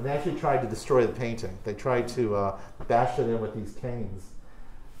 and they actually tried to destroy the painting. They tried to bash it in with these canes.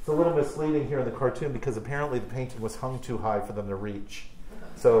 It's a little misleading here in the cartoon because apparently the painting was hung too high for them to reach.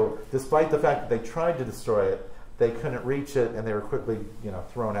 So despite the fact that they tried to destroy it, they couldn't reach it, and they were quickly,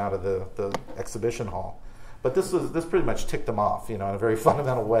 thrown out of the exhibition hall. But this pretty much ticked them off, in a very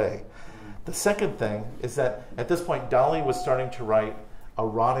fundamental way. The second thing is that at this point, Dali was starting to write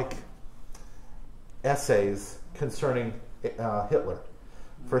erotic essays concerning Hitler.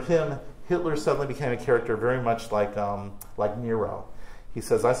 For him, Hitler suddenly became a character very much like Nero. He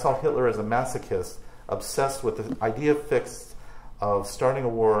says, I saw Hitler as a masochist, obsessed with the idea fixed of starting a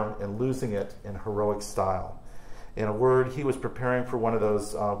war and losing it in heroic style. In a word, he was preparing for one of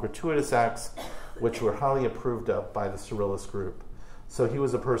those gratuitous acts which were highly approved of by the Surrealist group. So he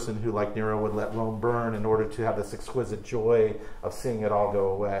was a person who, like Nero, would let Rome burn in order to have this exquisite joy of seeing it all go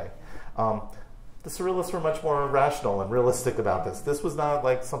away. The Surrealists were much more rational and realistic about this. This was not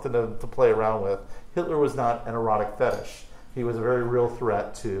like something to play around with. Hitler was not an erotic fetish. He was a very real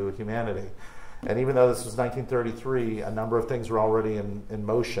threat to humanity. And even though this was 1933, a number of things were already in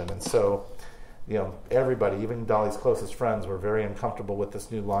motion. And so, you know, everybody, even Dali's closest friends, were very uncomfortable with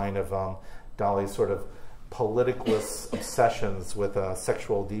this new line of Dali's sort of politicalist obsessions with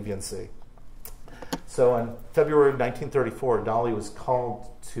sexual deviancy. So in February of 1934, Dali was called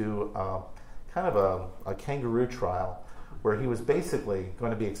to kind of a kangaroo trial where he was basically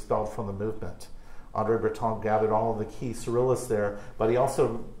going to be expelled from the movement. André Breton gathered all of the key Surrealists there, but he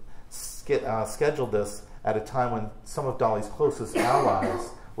also scheduled this at a time when some of Dali's closest allies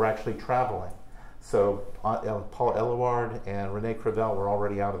were actually traveling. So Paul Eluard and René Crevel were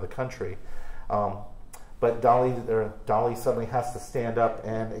already out of the country. But Dali suddenly has to stand up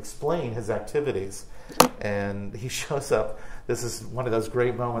and explain his activities. And he shows up. This is one of those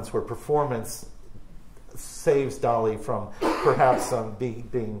great moments where performance saves Dali from perhaps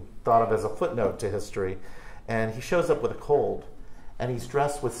being thought of as a footnote to history. And he shows up with a cold. And he's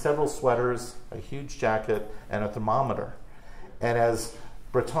dressed with several sweaters, a huge jacket, and a thermometer. And as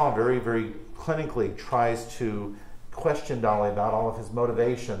Breton very, very clinically tries to question Dali about all of his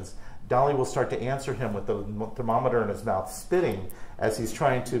motivations, Dali will start to answer him with the thermometer in his mouth, spitting as he's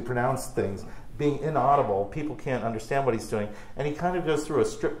trying to pronounce things, being inaudible. People can't understand what he's doing. And he kind of goes through a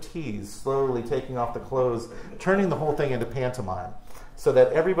striptease, slowly taking off the clothes, turning the whole thing into pantomime, so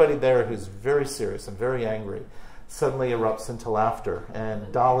that everybody there who's very serious and very angry suddenly erupts into laughter. And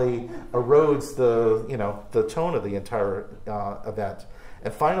Dali erodes the tone of the entire event.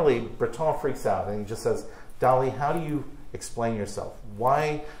 And finally, Breton freaks out, and he just says, Dali, how do you explain yourself?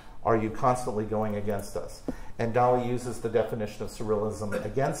 Why are you constantly going against us? And Dali uses the definition of Surrealism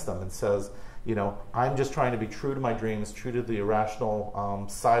against them and says, you know, I'm just trying to be true to my dreams, true to the irrational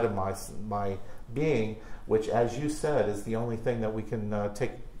side of my being, which, as you said, is the only thing that we can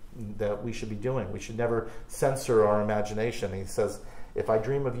that we should be doing. We should never censor our imagination. And he says, if I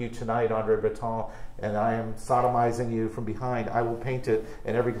dream of you tonight, André Breton, and I am sodomizing you from behind, I will paint it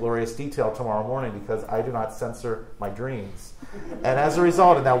in every glorious detail tomorrow morning because I do not censor my dreams. And as a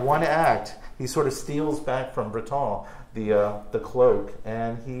result, in that one act, he sort of steals back from Breton the cloak,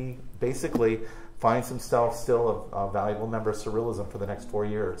 and he basically finds himself still a valuable member of Surrealism for the next 4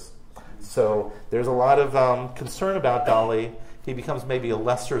 years. So there's a lot of concern about Dali. He becomes maybe a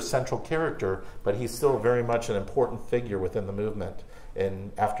lesser central character, but he's still very much an important figure within the movement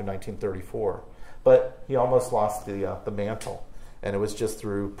after 1934. But he almost lost the mantle, and it was just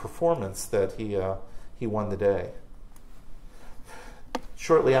through performance that he won the day.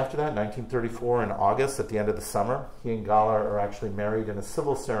 Shortly after that, 1934, in August, at the end of the summer, he and Gala are actually married in a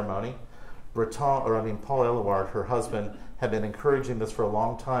civil ceremony. Paul Eluard, her husband, had been encouraging this for a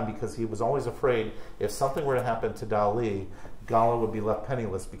long time because he was always afraid if something were to happen to Dali, Gala would be left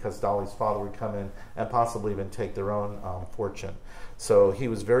penniless because Dali's father would come in and possibly even take their own fortune. So he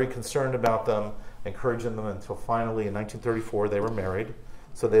was very concerned about them, encouraging them until finally in 1934 they were married.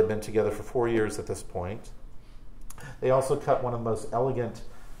 So they had been together for 4 years at this point. They also cut one of the most elegant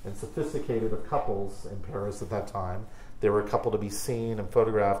and sophisticated of couples in Paris at that time. They were a couple to be seen and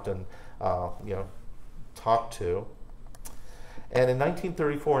photographed and talked to. And in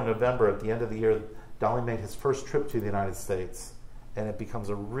 1934, in November, at the end of the year, Dali made his first trip to the United States. And it becomes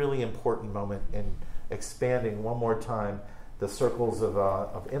a really important moment in expanding one more time the circles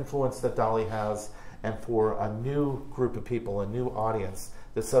of influence that Dali has, and for a new group of people, a new audience,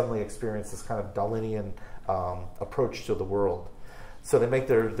 that suddenly experience this kind of Dalinian approach to the world. So they make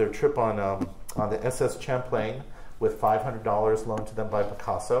their trip on the SS Champlain with $500 loaned to them by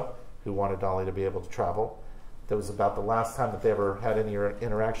Picasso, who wanted Dali to be able to travel. That was about the last time that they ever had any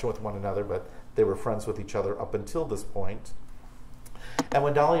interaction with one another, but they were friends with each other up until this point. And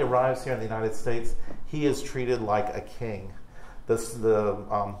when Dali arrives here in the United States, he is treated like a king.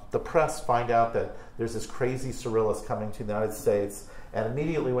 The press find out that there's this crazy surrealist coming to the United States, and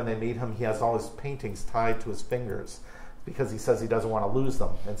immediately when they meet him, he has all his paintings tied to his fingers because he says he doesn't want to lose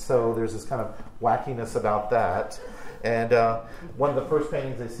them. And so there's this kind of wackiness about that. And one of the first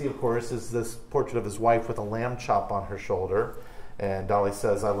paintings they see, of course, is this portrait of his wife with a lamb chop on her shoulder. And Dali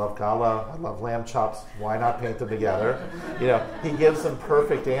says, I love Gala, I love lamb chops, why not paint them together? You know, he gives them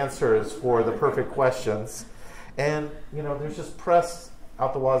perfect answers for the perfect questions. And, you know, there's just press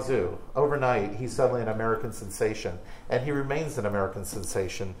out the wazoo. Overnight, he's suddenly an American sensation. And he remains an American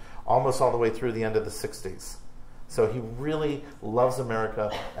sensation almost all the way through the end of the 60s. So he really loves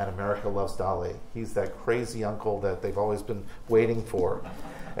America, and America loves Dali. He's that crazy uncle that they've always been waiting for.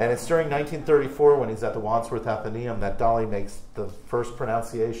 And it's during 1934, when he's at the Wandsworth Athenaeum, that Dali makes the first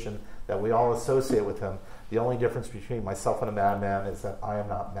pronunciation that we all associate with him. The only difference between myself and a madman is that I am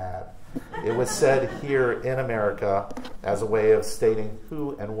not mad. It was said here in America as a way of stating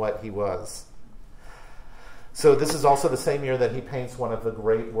who and what he was. So this is also the same year that he paints one of the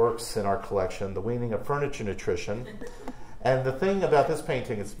great works in our collection, The Weaning of Furniture Nutrition. And the thing about this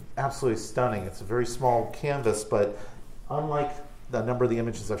painting, it's absolutely stunning. It's a very small canvas, but unlike the number of the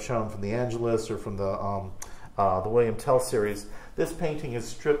images I've shown from the Angelus or from the William Tell series, this painting is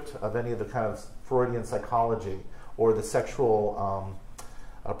stripped of any of the kind of Freudian psychology or the sexual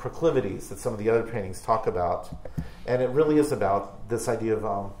proclivities that some of the other paintings talk about. And it really is about this idea of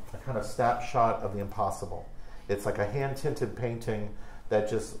a kind of snapshot of the impossible. It's like a hand-tinted painting that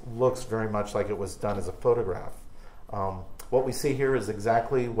just looks very much like it was done as a photograph. What we see here is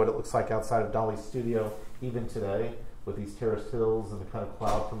exactly what it looks like outside of Dali's studio even today, with these terraced hills and the kind of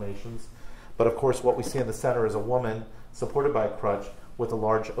cloud formations. But of course what we see in the center is a woman supported by a crutch with a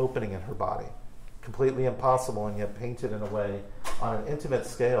large opening in her body. Completely impossible, and yet painted in a way on an intimate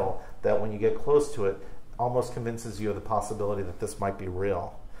scale that when you get close to it, almost convinces you of the possibility that this might be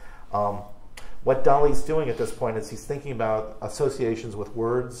real. What Dali's doing at this point is he's thinking about associations with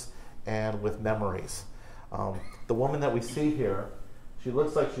words and with memories. The woman that we see here, she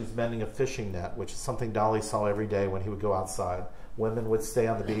looks like she's mending a fishing net, which is something Dali saw every day when he would go outside. Women would stay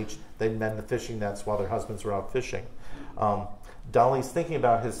on the beach, they'd mend the fishing nets while their husbands were out fishing. Dali's thinking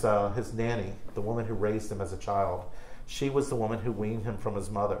about his nanny, the woman who raised him as a child. She was the woman who weaned him from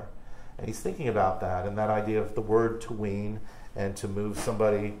his mother. And he's thinking about that and that idea of the word to wean and to move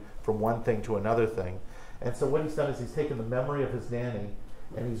somebody from one thing to another thing. And so what he's done is he's taken the memory of his nanny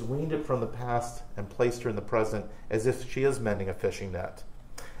and he's weaned it from the past and placed her in the present as if she is mending a fishing net.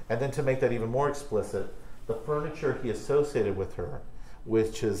 And then to make that even more explicit, the furniture he associated with her,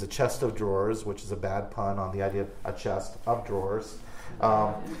 which is a chest of drawers, which is a bad pun on the idea of a chest of drawers,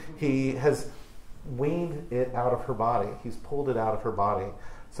 he has weaned it out of her body. He's pulled it out of her body.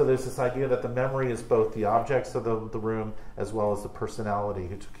 So there's this idea that the memory is both the objects of the room as well as the personality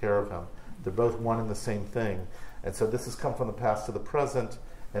who took care of him. They're both one and the same thing. And so this has come from the past to the present,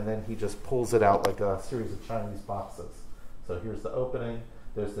 and then he just pulls it out like a series of Chinese boxes. So here's the opening,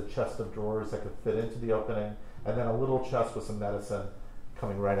 there's the chest of drawers that could fit into the opening, and then a little chest with some medicine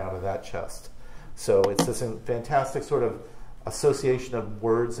coming right out of that chest. So it's this fantastic sort of association of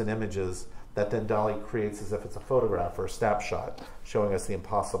words and images that then Dali creates as if it's a photograph or a snapshot, showing us the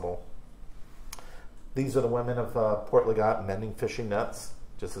impossible. These are the women of Port Legat mending fishing nets,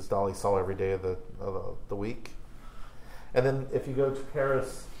 just as Dali saw every day of the week. And then if you go to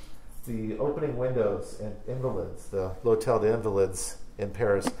Paris, the opening windows and Invalides, the L'Hôtel des Invalides in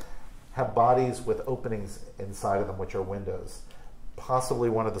Paris, have bodies with openings inside of them, which are windows. Possibly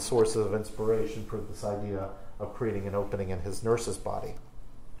one of the sources of inspiration for this idea of creating an opening in his nurse's body.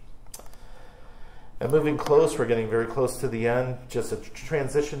 And moving close, we're getting very close to the end, just a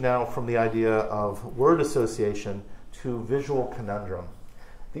transition now from the idea of word association to visual conundrum.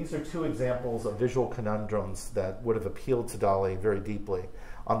 These are two examples of visual conundrums that would have appealed to Dali very deeply.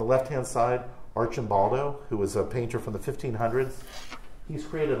 On the left-hand side, Arcimboldo, who was a painter from the 1500s, he's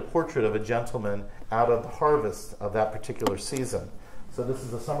created a portrait of a gentleman out of the harvest of that particular season. So this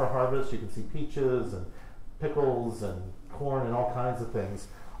is a summer harvest. You can see peaches and pickles and corn and all kinds of things,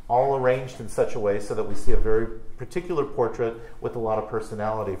 all arranged in such a way so that we see a very particular portrait with a lot of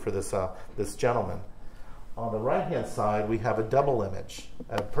personality for this, this gentleman. On the right-hand side, we have a double image,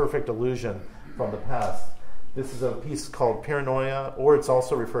 a perfect illusion from the past. This is a piece called Paranoia, or it's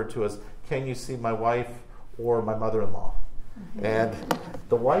also referred to as Can You See My Wife or My Mother-in-Law? And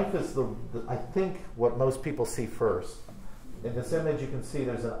the wife is, I think, what most people see first. In this image, you can see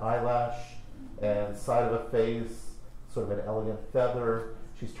there's an eyelash and side of a face, sort of an elegant feather.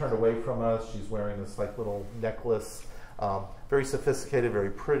 She's turned away from us. She's wearing this like little necklace, very sophisticated, very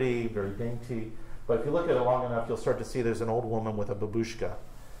pretty, very dainty. But if you look at it long enough, you'll start to see there's an old woman with a babushka.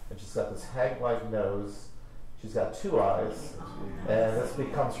 And she's got this hag-like nose. She's got two eyes, and this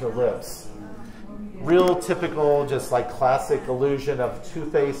becomes her lips. Real typical, just like classic illusion of two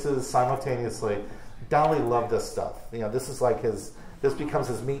faces simultaneously. Dali loved this stuff. You know, this is like his, this becomes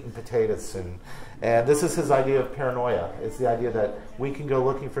his meat and potatoes soon. And this is his idea of paranoia. It's the idea that we can go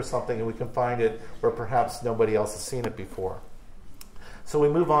looking for something and we can find it where perhaps nobody else has seen it before. So we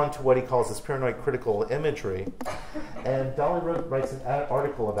move on to what he calls this paranoid critical imagery. And Dali writes an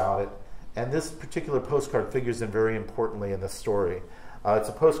article about it. And this particular postcard figures in very importantly in this story. It's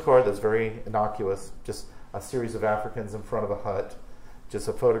a postcard that's very innocuous, just a series of Africans in front of a hut, just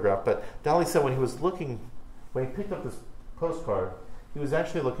a photograph. But Dali said when he picked up this postcard, he was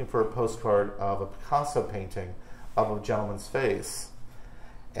actually looking for a postcard of a Picasso painting of a gentleman's face.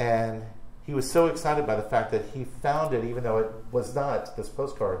 And he was so excited by the fact that he found it, even though it was not this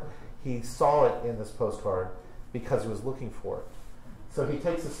postcard. He saw it in this postcard because he was looking for it. So he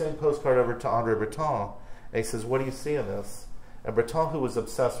takes the same postcard over to André Breton, and he says, "What do you see in this?" And Breton, who was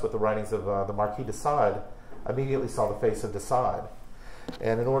obsessed with the writings of the Marquis de Sade, immediately saw the face of de Sade.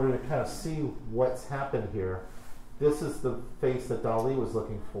 And in order to kind of see what's happened here, this is the face that Dali was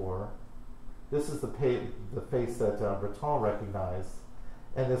looking for. This is the face that Breton recognized.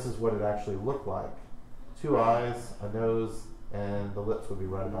 And this is what it actually looked like. 2 eyes, a nose, and the lips would be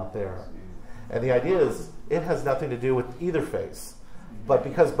right about there. And the idea is, it has nothing to do with either face. But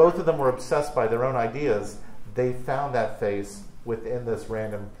because both of them were obsessed by their own ideas, they found that face within this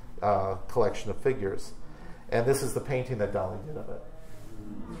random collection of figures. And this is the painting that Dali did of it.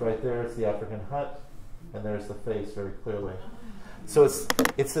 It's right there, it's the African hut, and there's the face very clearly. So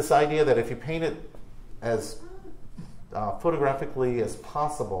it's this idea that if you paint it as photographically as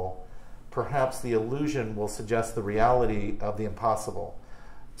possible, perhaps the illusion will suggest the reality of the impossible,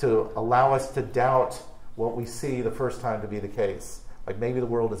 to allow us to doubt what we see the first time to be the case. Like maybe the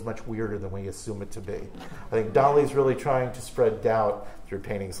world is much weirder than we assume it to be. I think Dali's really trying to spread doubt through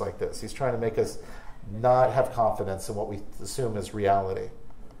paintings like this. He's trying to make us not have confidence in what we assume is reality.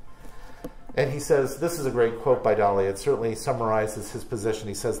 And he says, this is a great quote by Dali. It certainly summarizes his position.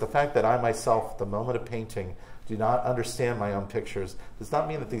 He says, "The fact that I myself, at the moment of painting, do not understand my own pictures does not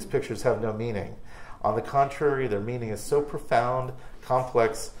mean that these pictures have no meaning. On the contrary, their meaning is so profound,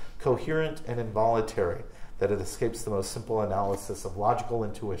 complex, coherent, and involuntary that it escapes the most simple analysis of logical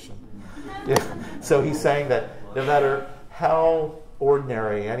intuition." Yeah. So he's saying that no matter how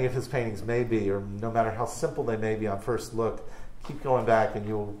ordinary any of his paintings may be, or no matter how simple they may be on first look, keep going back and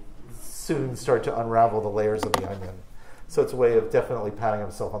you'll soon start to unravel the layers of the onion. So it's a way of definitely patting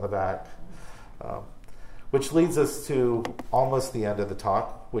himself on the back. Which leads us to almost the end of the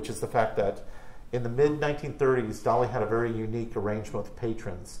talk, which is the fact that in the mid-1930s, Dali had a very unique arrangement with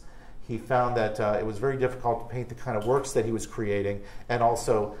patrons. He found that it was very difficult to paint the kind of works that he was creating and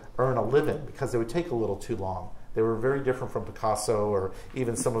also earn a living because they would take a little too long. They were very different from Picasso or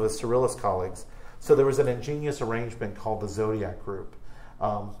even some of his Surrealist colleagues. So there was an ingenious arrangement called the Zodiac Group.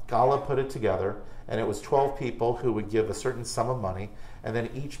 Gala put it together, and it was 12 people who would give a certain sum of money, and then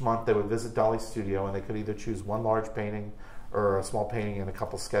each month they would visit Dali's studio, and they could either choose one large painting or a small painting and a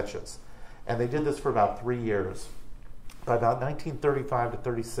couple sketches. And they did this for about 3 years. By about 1935 to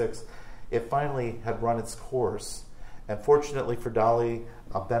 36, it finally had run its course. And fortunately for Dali,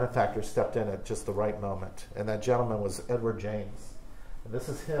 a benefactor stepped in at just the right moment. And that gentleman was Edward James. And this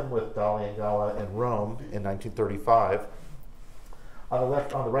is him with Dali and Gala in Rome in 1935. On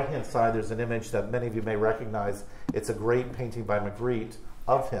the right-hand side, there's an image that many of you may recognize. It's a great painting by Magritte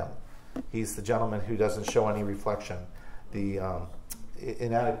of him. He's the gentleman who doesn't show any reflection. The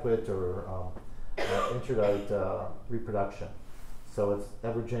inadequate or interdite reproduction. So it's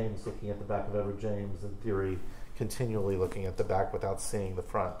Edward James looking at the back of Edward James, in theory, continually looking at the back without seeing the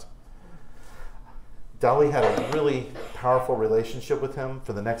front. Dali had a really powerful relationship with him.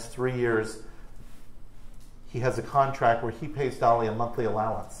 For the next 3 years, he has a contract where he pays Dali a monthly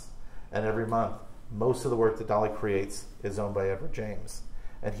allowance. And every month, most of the work that Dali creates is owned by Edward James.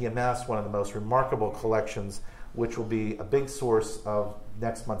 And he amassed one of the most remarkable collections, which will be a big source of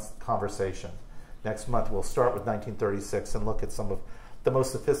next month's conversation. Next month, we'll start with 1936 and look at some of the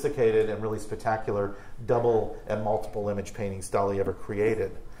most sophisticated and really spectacular double and multiple image paintings Dali ever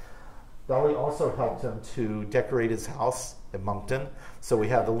created. Dali also helped him to decorate his house in Moncton. So we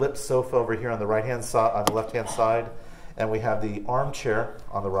have the lip sofa over here on the right-hand side, on the left-hand side, and we have the armchair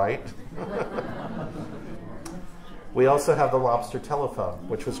on the right. We also have the lobster telephone,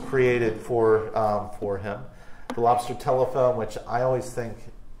 which was created for him. The lobster telephone, which I always think,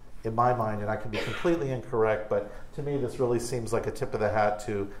 in my mind, and I can be completely incorrect, but to me this really seems like a tip of the hat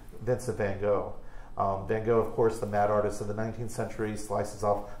to Vincent van Gogh. Van Gogh, of course, the mad artist of the 19th century, slices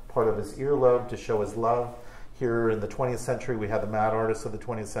off part of his earlobe to show his love. Here in the 20th century, we have the mad artist of the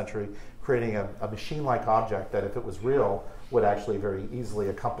 20th century creating a machine-like object that, if it was real, would actually very easily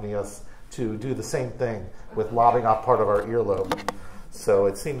accompany us to do the same thing with lobbing off part of our earlobe. So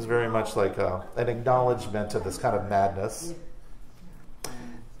it seems very much like an acknowledgement of this kind of madness.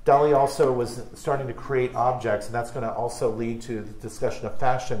 Dali also was starting to create objects, and that's going to also lead to the discussion of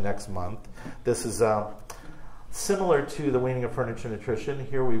fashion next month. This is similar to the Weaning of Furniture Nutrition.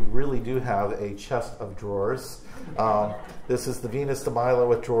 Here we really do have a chest of drawers. This is the Venus de Milo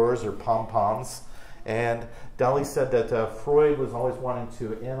with drawers, or pom-poms. And Dali said that Freud was always wanting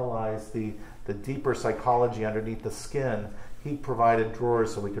to analyze the deeper psychology underneath the skin. He provided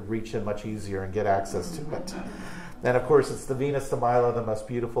drawers so we could reach in much easier and get access to it. And of course, it's the Venus de Milo, the most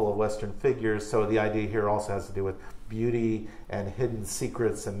beautiful of Western figures, so the idea here also has to do with beauty and hidden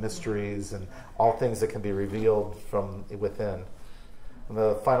secrets and mysteries and all things that can be revealed from within. And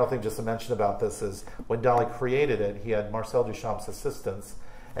the final thing just to mention about this is when Dali created it, he had Marcel Duchamp's assistants,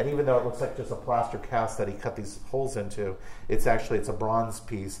 and even though it looks like just a plaster cast that he cut these holes into, it's a bronze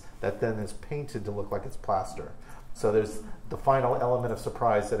piece that then is painted to look like it's plaster. So there's the final element of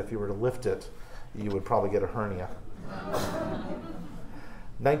surprise that if you were to lift it, you would probably get a hernia.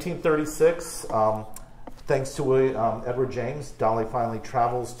 1936, thanks to Edward James, Dali finally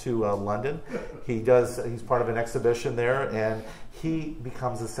travels to London. He's part of an exhibition there, and he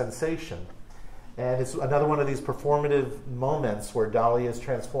becomes a sensation. And it's another one of these performative moments where Dali is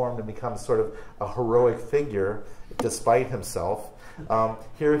transformed and becomes sort of a heroic figure despite himself.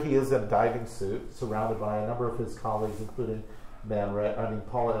 Here he is in a diving suit, surrounded by a number of his colleagues, including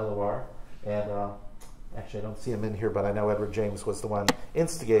Paula Eluard, and actually I don't see him in here, but I know Edward James was the one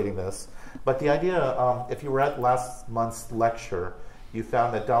instigating this. But the idea, if you were at last month's lecture, you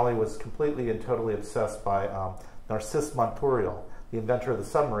found that Dali was completely and totally obsessed by Narcisse Monturiol, the inventor of the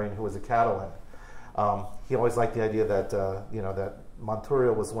submarine, who was a Catalan. He always liked the idea that that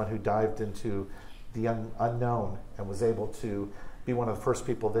Monturiol was the one who dived into the unknown and was able to be one of the first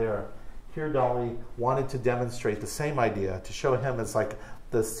people there. Here Dali wanted to demonstrate the same idea, to show him as like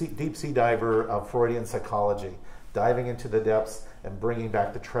the deep sea diver of Freudian psychology, diving into the depths and bringing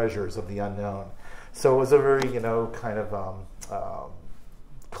back the treasures of the unknown. So it was a very, kind of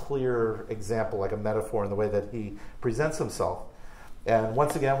clear example, like a metaphor in the way that he presents himself. And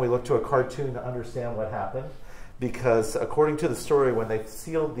once again, we look to a cartoon to understand what happened, because according to the story, when they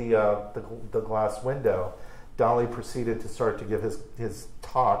sealed the glass window, Dali proceeded to start to give his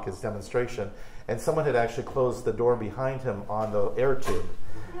talk, his demonstration, and someone had actually closed the door behind him on the air tube.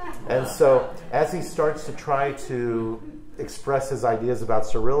 And so as he starts to try to express his ideas about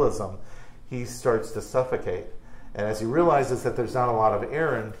surrealism, he starts to suffocate. And as he realizes that there's not a lot of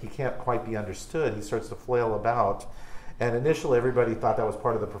air and he can't quite be understood, he starts to flail about. And initially everybody thought that was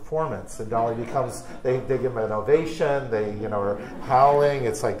part of the performance. And Dali becomes, they give him an ovation, they are howling,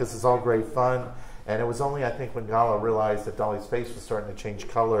 it's like this is all great fun. And it was only, I think, when Gala realized that Dali's face was starting to change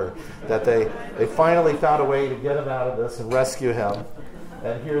color that they finally found a way to get him out of this and rescue him.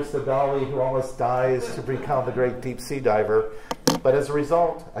 And here's the Dali who almost dies to become the great deep sea diver. But as a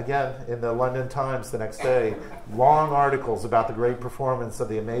result, again, in the London Times the next day, long articles about the great performance of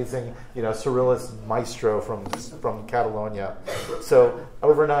the amazing, surrealist maestro from Catalonia. So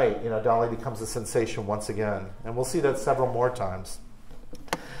overnight, Dali becomes a sensation once again. And we'll see that several more times.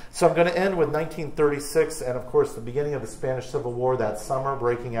 So I'm going to end with 1936, and of course the beginning of the Spanish Civil War that summer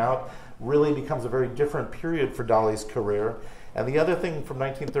breaking out really becomes a very different period for Dali's career. And the other thing from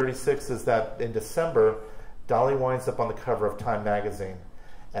 1936 is that in December, Dali winds up on the cover of Time magazine.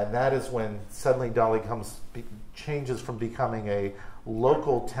 And that is when suddenly Dali changes from becoming a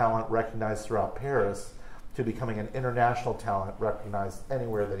local talent recognized throughout Paris to becoming an international talent recognized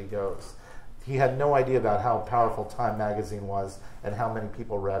anywhere that he goes. He had no idea about how powerful Time magazine was and how many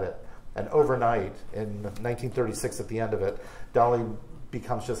people read it. And overnight, in 1936 at the end of it, Dali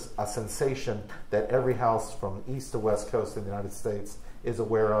becomes just a sensation that every house from east to west coast in the United States is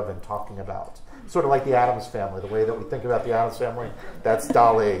aware of and talking about. Sort of like the Addams Family, the way that we think about the Addams Family, that's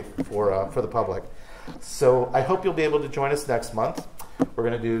Dali for the public. So I hope you'll be able to join us next month. We're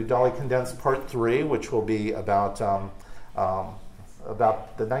going to do Dali Condensed Part 3, which will be about the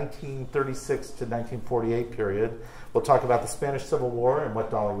 1936 to 1948 period. We'll talk about the Spanish Civil War and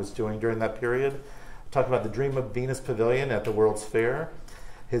what Dali was doing during that period. We'll talk about the Dream of Venus Pavilion at the World's Fair,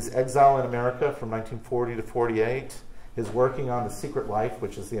 his exile in America from 1940 to 48, his working on The Secret Life,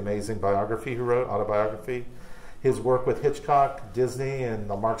 which is the amazing biography he wrote, autobiography, his work with Hitchcock, Disney, and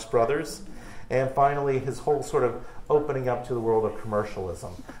the Marx Brothers, and finally his whole sort of opening up to the world of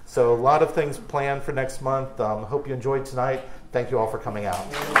commercialism. So a lot of things planned for next month. Hope you enjoyed tonight. Thank you all for coming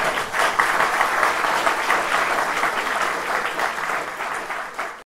out.